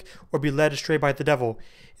heretic or be led astray by the devil.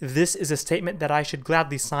 This is a statement that I should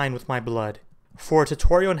gladly sign with my blood. For a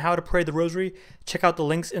tutorial on how to pray the Rosary, check out the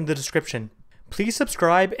links in the description. Please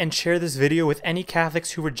subscribe and share this video with any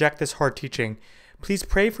Catholics who reject this hard teaching. Please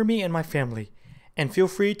pray for me and my family, and feel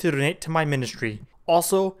free to donate to my ministry.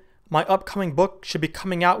 Also, my upcoming book should be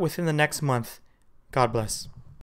coming out within the next month. God bless.